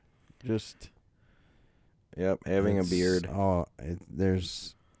hair. Just. Yep, having a beard. Oh,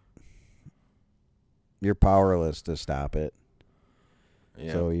 you're powerless to stop it.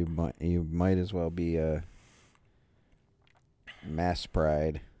 Yep. So you might as well be a mass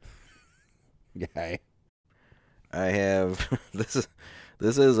pride guy. I have this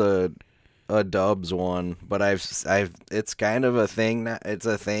is a Dubs one, but I've it's kind of a thing. It's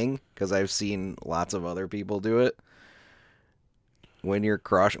a thing because I've seen lots of other people do it. When you're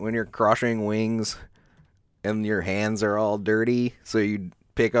crushing wings, and your hands are all dirty, so you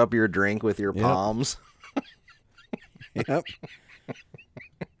pick up your drink with your palms. Yep.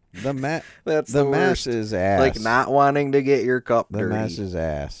 The mess worst. is ass. Like not wanting to get your cup dirty. The mess is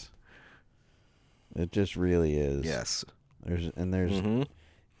ass. It just really is. Yes. There's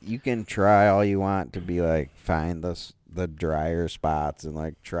you can try all you want to be like find the drier spots and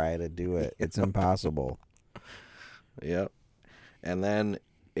like try to do it. It's impossible. Yep. And then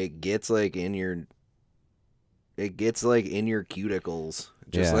it gets like in your cuticles.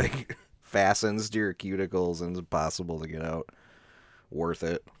 Just like fastens to your cuticles and it's impossible to get out. Worth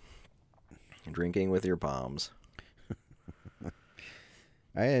it. Drinking with your palms.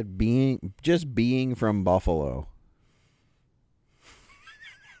 I had being from Buffalo.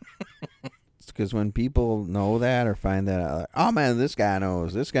 Because when people know that or find that out, like, oh man, this guy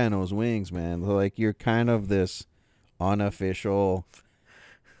knows wings, man. Like you're kind of this unofficial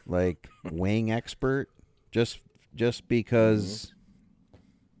like wing expert just because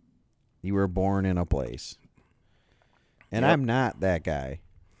you were born in a place. And I'm not that guy.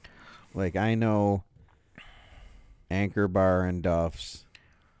 Like I know Anchor Bar and Duff's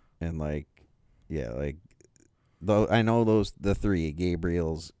and like though I know the three.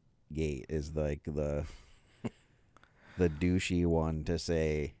 Gabriel's Gate is like the douchey one to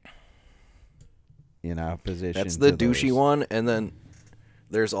say in opposition. That's the to douchey those. one, and then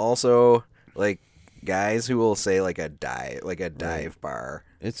there's also like guys who will say like a dive bar.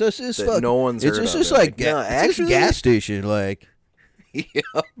 It's just no one's heard of. It's just it. like no, actually, gas station like.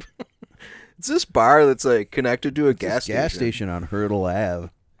 Yep. It's this bar that's like connected to a gas station on Hurdle Ave.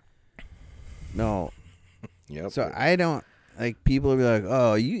 No. Yep. So I don't like people will be like,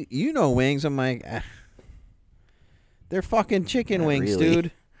 "Oh, you know wings." I'm like, they're fucking chicken wings, really.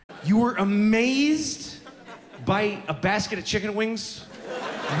 dude. You were amazed by a basket of chicken wings?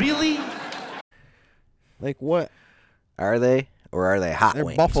 Really? Like what? Are they? Or are they hot They're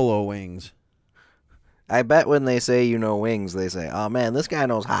wings? buffalo wings. I bet when they say wings, they say, "Oh man, this guy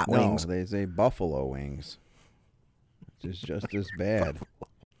knows hot wings." No, they say buffalo wings. is just as bad.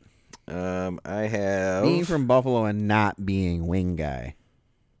 I have Being from Buffalo and not being wing guy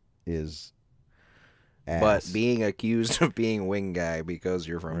is ass. But being accused of being wing guy because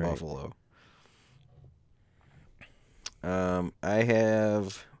you're from Right. Buffalo. I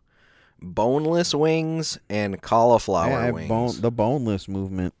have boneless wings and cauliflower I have wings. the boneless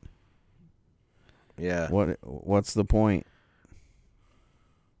movement. Yeah. What's the point?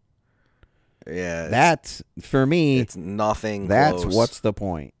 Yeah. That's for me. It's nothing That's close. what's the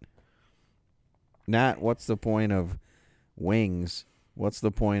point. Not what's the point of wings. What's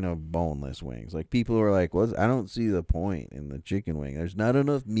the point of boneless wings? Like people are like, "What? I don't see the point in the chicken wing. There's not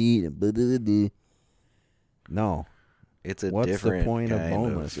enough meat." And blah, blah, blah. No, it's a what's different the point of kind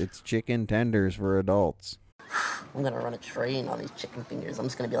boneless? It's chicken tenders for adults. I'm gonna run a train on these chicken fingers. I'm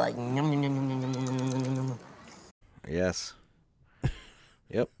just gonna be like, yum, yum, yum, yum, yum, yum, yum, yum, yum. Yes.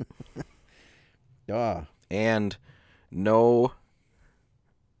 Yep. And no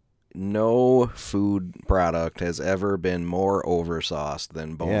food product has ever been more oversauced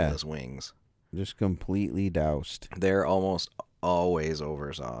than boneless wings. Just completely doused. They're almost always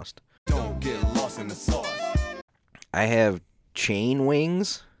oversauced. Don't get lost in the sauce. I have chain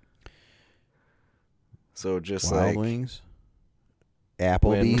wings. So just Wild like wings.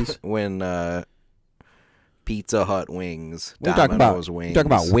 Applebee's. When Pizza Hut wings, What are you talking Domino's about? wings. You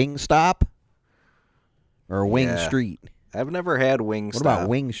talking about Wingstop or Wing Yeah. Street? I've never had Wingstop. What about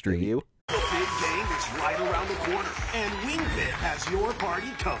Wing Street? Have you? The big game is right around the corner, and WingBit has your party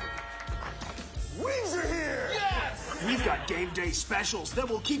covered. Wings are here! Yes! We've got game day specials that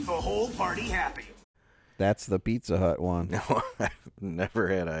will keep the whole party happy. That's the Pizza Hut one. No, I've never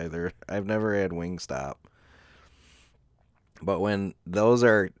had either. I've never had Wingstop. But when those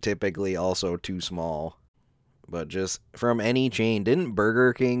are typically also too small. But just from any chain, didn't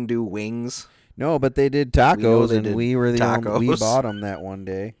Burger King do wings? No, but they did tacos, they and did we were the only, we tacos. bought them that one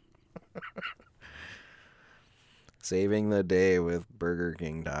day. Saving the day with Burger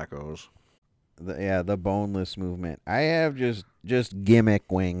King tacos. The boneless movement. I have just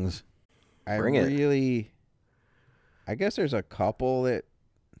gimmick wings. Bring it. I guess there's a couple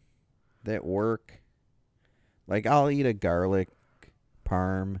that work. Like I'll eat a garlic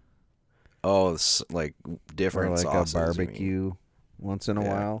parm. Oh, it's like different or like sauces. a you mean. barbecue once in a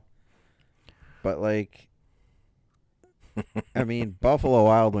Yeah. while. But like, I mean, Buffalo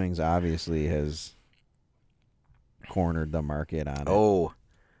Wild Wings obviously has cornered the market on it. Oh,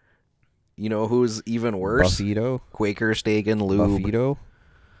 you know who's even worse? Buffito? Quaker Steak and Lube. Buffito?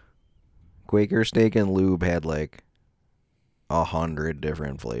 Quaker Steak and Lube had like 100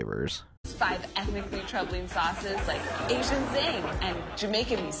 different flavors. 5 ethnically troubling sauces like Asian Zing and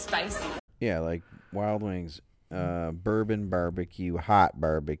Jamaican Me Spicy. Yeah, like Wild Wings, bourbon barbecue, hot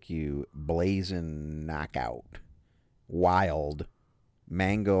barbecue, blazing knockout, wild,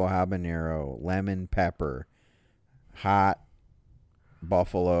 mango habanero, lemon pepper, hot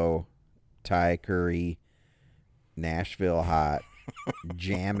buffalo, Thai curry, Nashville hot,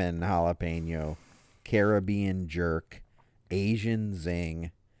 jammin' jalapeno, Caribbean jerk, Asian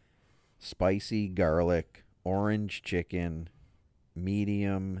zing, spicy garlic, orange chicken,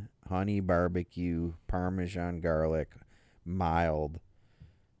 medium honey barbecue, Parmesan garlic, mild,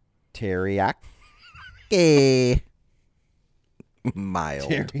 teriyaki, Mild.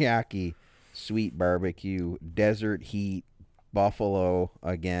 teriyaki, sweet barbecue, desert heat, buffalo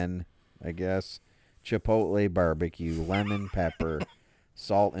again, I guess, chipotle barbecue, lemon pepper,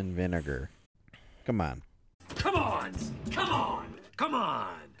 salt and vinegar. Come on. Come on! Come on! Come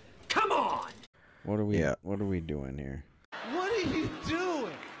on! Come on! What are we doing here? What are you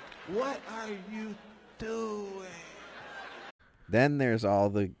doing? What are you doing? Then there's all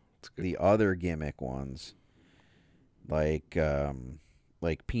the other gimmick ones, like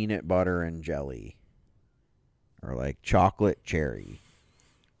peanut butter and jelly, or like chocolate cherry.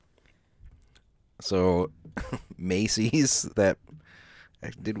 So Macy's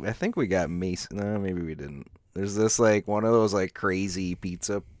I think we got Macy's. No, maybe we didn't. There's this like one of those like crazy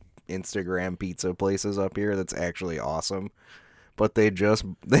Instagram pizza places up here that's actually awesome. But they just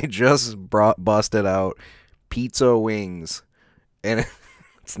busted out pizza wings, and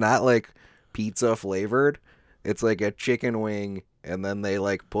it's not like pizza flavored. It's like a chicken wing, and then they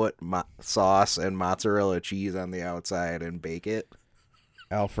like put sauce and mozzarella cheese on the outside and bake it.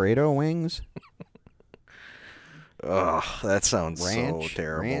 Alfredo wings, Ugh, that sounds ranch, so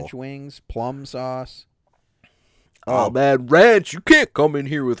terrible. ranch wings, plum sauce, Oh man, ranch! You can't come in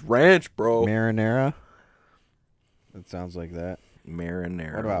here with ranch, bro. marinara. That sounds like that.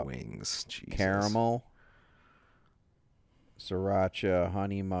 Marinara What about wings, Jesus. caramel, sriracha,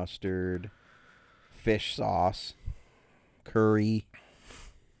 honey mustard, fish sauce. curry,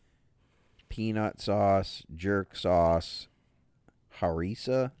 peanut sauce, jerk sauce,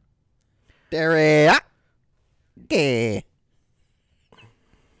 harissa, teriyaki,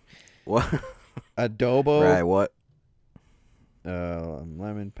 What? adobo, Right, what?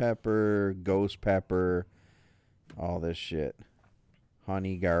 lemon pepper, ghost pepper, all this shit,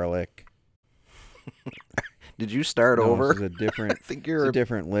 honey, garlic. Did you start No, over? This is a different. I think it's you're a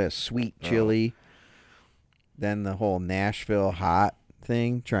different list. Sweet chili. Then the whole Nashville hot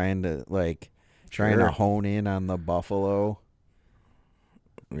thing, trying to Sure. hone in on the buffalo.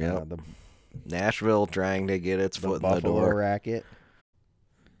 Yep. The Nashville trying to get its foot in the buffalo door. racket.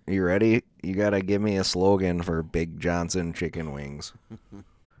 You ready? You gotta give me a slogan for Big Johnson chicken wings.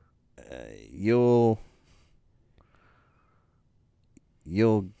 You'll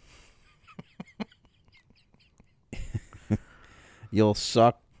you'll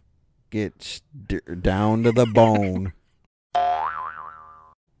suck it down to the bone.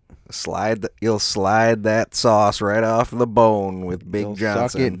 You'll slide that sauce right off the bone with Big You'll Johnson.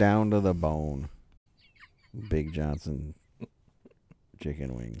 suck it down to the bone. Big Johnson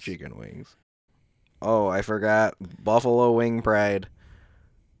chicken wings. Chicken wings. Oh, I forgot Buffalo Wing Pride.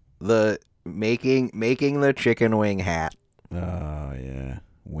 The making the chicken wing hat. Oh yeah,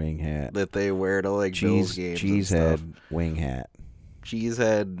 wing hat that they wear to like Bills games. Cheesehead wing hat.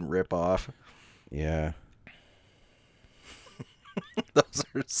 Cheesehead ripoff. Yeah. Those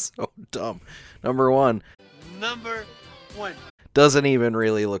are so dumb. Number one. Number one. Doesn't even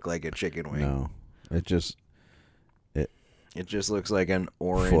really look like a chicken wing. No, it just looks like an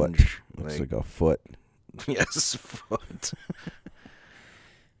orange. Foot. Looks like a foot. Yes, foot.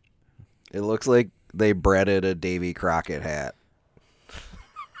 It looks like they breaded a Davy Crockett hat.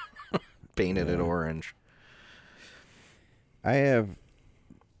 Painted it orange. I have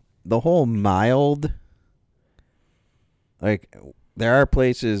the whole mild. Like, there are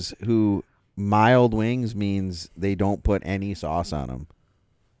places who mild wings means they don't put any sauce on them.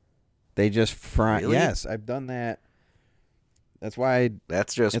 They just fry. Really? Yes, I've done that. That's why.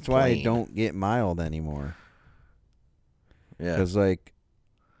 That's just. That's why I plain. don't get mild anymore. Yeah. Because like,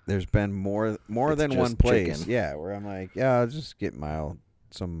 there's been more It's than just one place. chicken. Yeah, where I'm like, yeah, I'll just get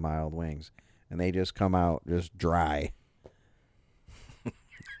some mild wings, and they just come out just dry,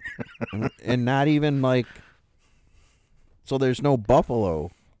 and not even like. So there's no buffalo.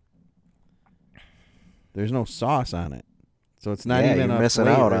 There's no sauce on it. So it's not Yeah, even you're a missing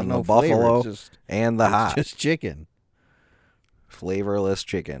flavor. out There's on no the flavor. buffalo It's just, and the hot. It's just chicken. Flavorless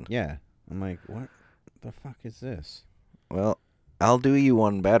chicken. Yeah. I'm like, what the fuck is this? Well, I'll do you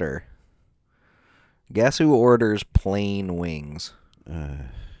one better. Guess who orders plain wings?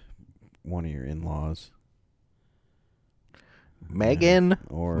 One of your in-laws. Megan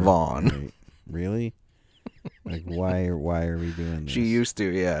or Vaughn. Right. Really? Like, why are we doing this? She used to,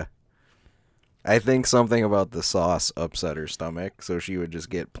 yeah. I think something about the sauce upset her stomach, so she would just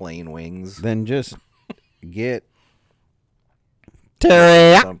get plain wings. Then just get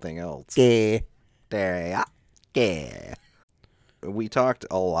something else. Teriyaki. Teriyaki. We talked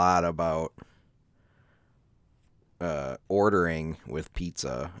a lot about ordering with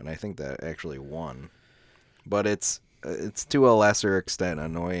pizza, and I think that actually won. But it's to a lesser extent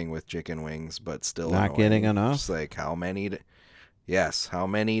annoying with chicken wings, but still Not annoying. getting enough? Just like how many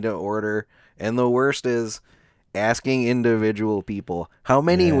to order. And the worst is asking individual people, how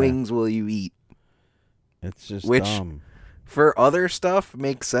many Yeah. wings will you eat? It's just Which dumb. for other stuff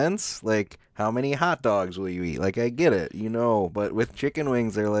makes sense. Like, how many hot dogs will you eat? Like, I get it, but with chicken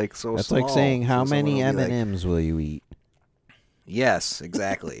wings, they're like so That's small. like saying, how so someone many will be like, M&Ms will you eat? yes,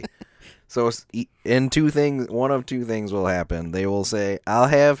 exactly. So, one of two things will happen. They will say, I'll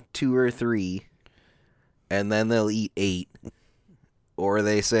have 2 or 3, and then they'll eat 8. Or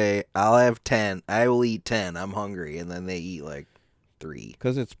they say, I'll have 10. I will eat 10. I'm hungry. And then they eat like 3.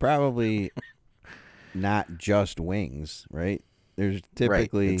 Because it's probably not just wings, right? There's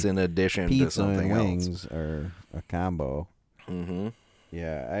typically Right. It's in addition to pizza something and else. wings are a combo. Mm-hmm.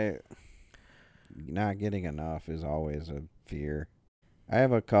 Yeah, not getting enough is always a fear. I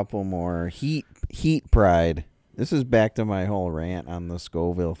have a couple more. Heat pride. This is back to my whole rant on the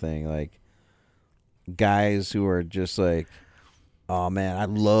Scoville thing. Like, guys who are just like, oh man, I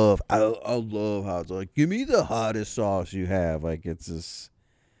love how it's like, give me the hottest sauce you have. Like, it's just,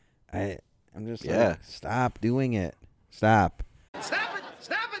 I'm just like, stop doing it. Stop. Stop it!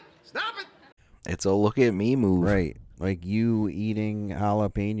 Stop it! Stop it! It's a look at me move. Right. Like you eating hot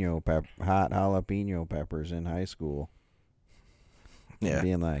jalapeno peppers in high school. Yeah. And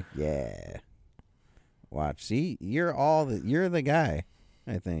being like, yeah. Watch. See, you're the guy,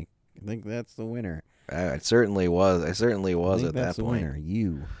 I think. I think that's the winner. I certainly was. I certainly was I at think that's that the point. winner.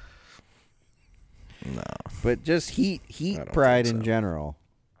 You. No. But just heat don't pride think in so. general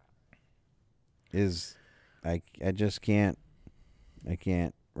is I just can't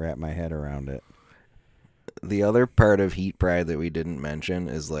wrap my head around it. The other part of heat pride that we didn't mention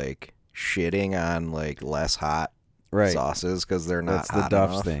is like shitting on like less hot Right. sauces because they're not That's the hot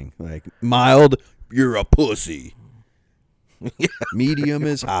Duff's enough. thing. Like mild, you're a pussy. Medium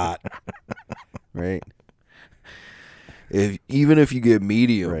is hot. Right. Even if you get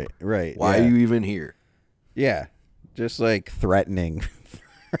medium, right. Why yeah. are you even here? Yeah. Just like threatening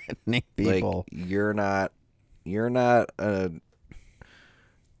people. Like you're not a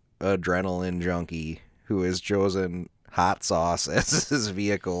adrenaline junkie who has chosen hot sauce as his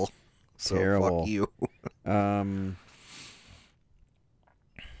vehicle. So Terrible. fuck you.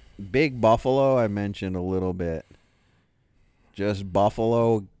 Big Buffalo, I mentioned a little bit. Just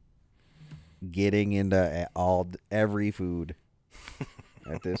Buffalo getting into every food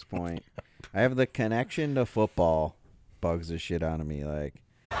at this point. I have the connection to football bugs the shit out of me. Like,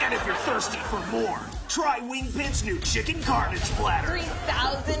 And if you're thirsty for more, try Wing Pit's new chicken carnage platter.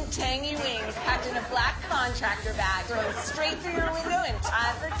 3,000 tangy wings packed in a black contractor bag thrown straight through your window in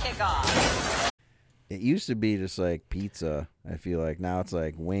time for kickoff. it used to be just like pizza. I feel like now it's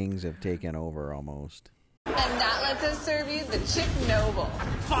like wings have taken over almost. And that lets us serve you the Chick Noble.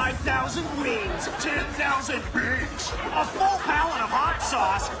 5,000 wings, 10,000 beats, a full pallet of hot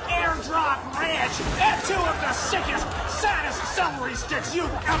sauce, airdrop ranch, and 2 of the sickest, saddest celery sticks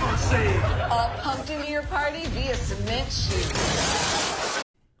you've ever seen. All pumped into your party via cement chute.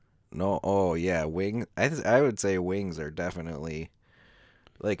 No, oh yeah, wings. I would say wings are definitely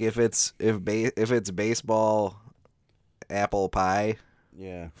like if it's baseball, apple pie.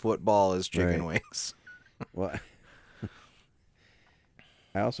 Yeah. Football is chicken Right. wings. What?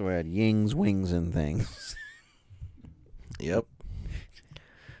 I also had Ying's Wings and Things. Yep.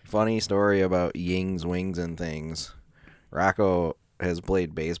 Funny story about Ying's Wings and Things. Rocco has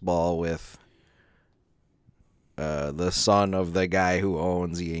played baseball with the son of the guy who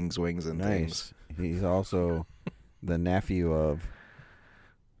owns Ying's Wings and Things. Nice. He's also the nephew of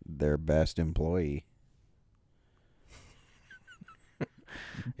their best employee.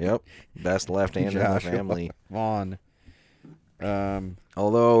 Yep. Best left-hander in the Joshua family. Vaughn.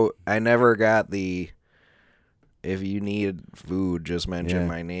 Although I never got the if you need food, just mention Yeah.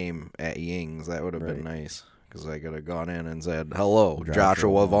 my name at Ying's. That would have been Right. nice. Because I could have gone in and said, hello, Joshua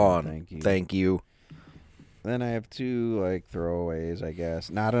Joshua Vaughn, Vaughn. thank you. Thank you. Then I have 2 like throwaways, I guess.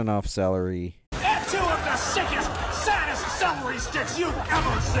 Not enough celery. And 2 of the sickest, saddest celery sticks you've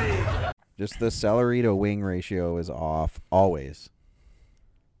ever seen. Just the celery to wing ratio is off always.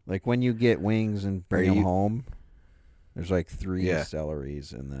 Like when you get wings and bring them home, there's like 3 Yeah.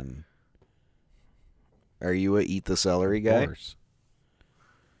 celeries and then. Are you a eat the celery Of guy? course.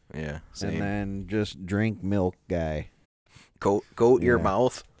 Yeah, same. And then just drink milk guy. Coat your Yeah.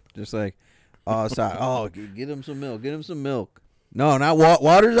 mouth. Just like, oh, sorry. Oh, get him some milk. Get him some milk. No, not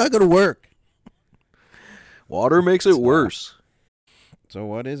water's not gonna work. Water makes it worse. So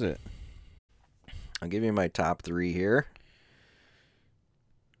what is it? I'll give you my top 3 here.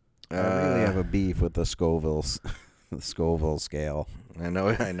 I really have a beef with the Scoville's, the Scoville scale. I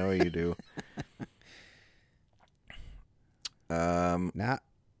know you do. Not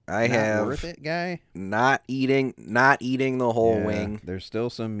have worth it, guy. Not eating the whole Yeah, wing. There's still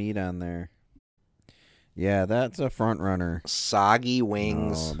some meat on there. Yeah, that's a front runner. Soggy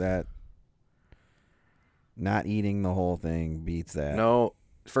wings. No, that not eating the whole thing beats that. No,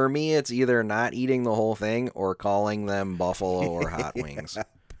 for me it's either not eating the whole thing or calling them buffalo or hot wings.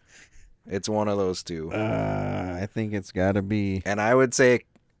 It's one of those two. I think it's got to be. And I would say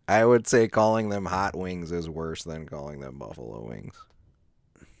calling them hot wings is worse than calling them buffalo wings.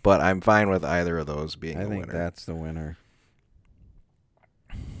 But I'm fine with either of those being I the think winner. that's the winner.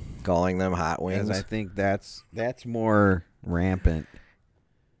 Calling them hot wings. Because I think that's more rampant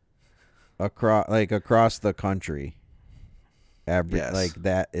across the country. Yes. Like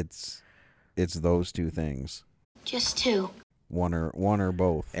that, it's those 2 things. Just 2. One or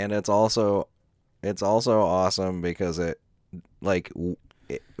both. And it's also awesome because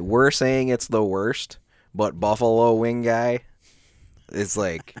we're saying it's the worst, but Buffalo Wing Guy is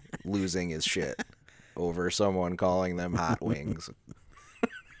like losing his shit over someone calling them hot wings.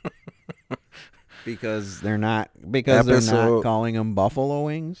 Because they're not calling them buffalo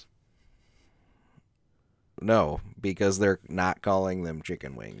wings? No, because they're not calling them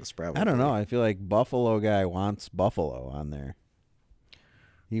chicken wings, probably. I don't know. I feel like Buffalo Guy wants buffalo on there.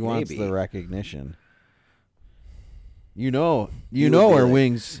 He wants Maybe. the recognition. You know would be our like,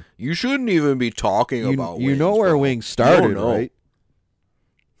 wings. You shouldn't even be talking about wings. You know where bro. wings started, You don't know. right?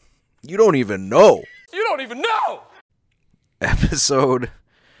 You don't even know. You don't even know! Episode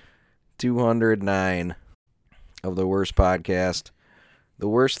 209 of the Worst Podcast. The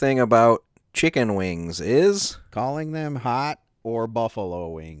worst thing about chicken wings is calling them hot or buffalo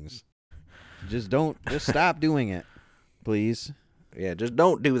wings. Just stop doing it, please. Yeah, just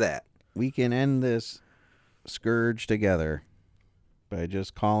don't do that. We can end this scourge together by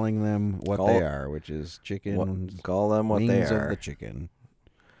just calling them what they are, which is chicken. Call them what they wings are. of the chicken.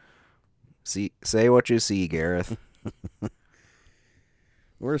 Say what you see, Gareth.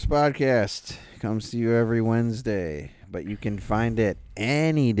 Worst Podcast comes to you every Wednesday, but you can find it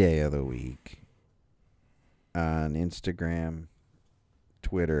any day of the week on Instagram,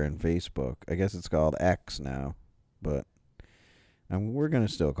 Twitter, and Facebook. I guess it's called X now, but we're going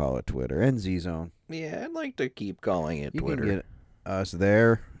to still call it Twitter and Z-Zone. Yeah, I'd like to keep calling it Twitter. You can get us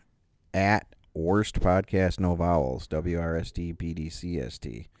there at Worst Podcast, no vowels,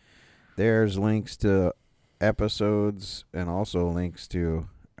 WRSTPDCST. There's links to episodes and also links to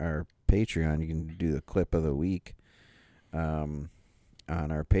our Patreon. You can do the clip of the week on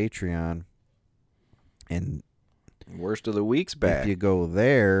our Patreon. And Worst of the Week's back. If you go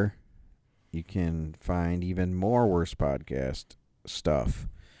there, you can find even more Worst Podcast stuff.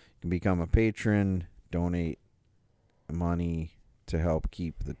 You can become a patron, donate money to help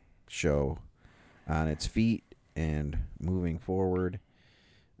keep the show on its feet and moving forward.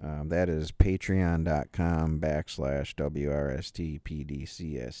 That is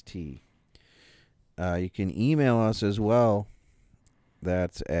patreon.com/WRSTPDCST. You can email us as well.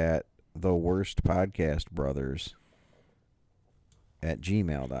 That's at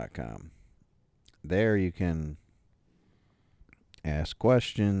theworstpodcastbrothers@gmail.com. There you can ask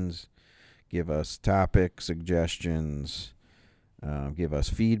questions, give us topic suggestions, give us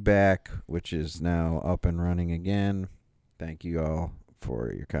feedback, which is now up and running again. Thank you all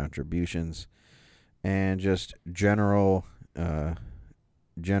for your contributions, and just general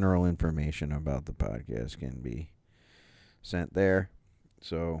information about the podcast can be sent there.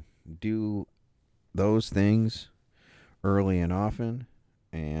 So do those things early and often,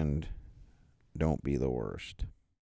 and don't be the worst.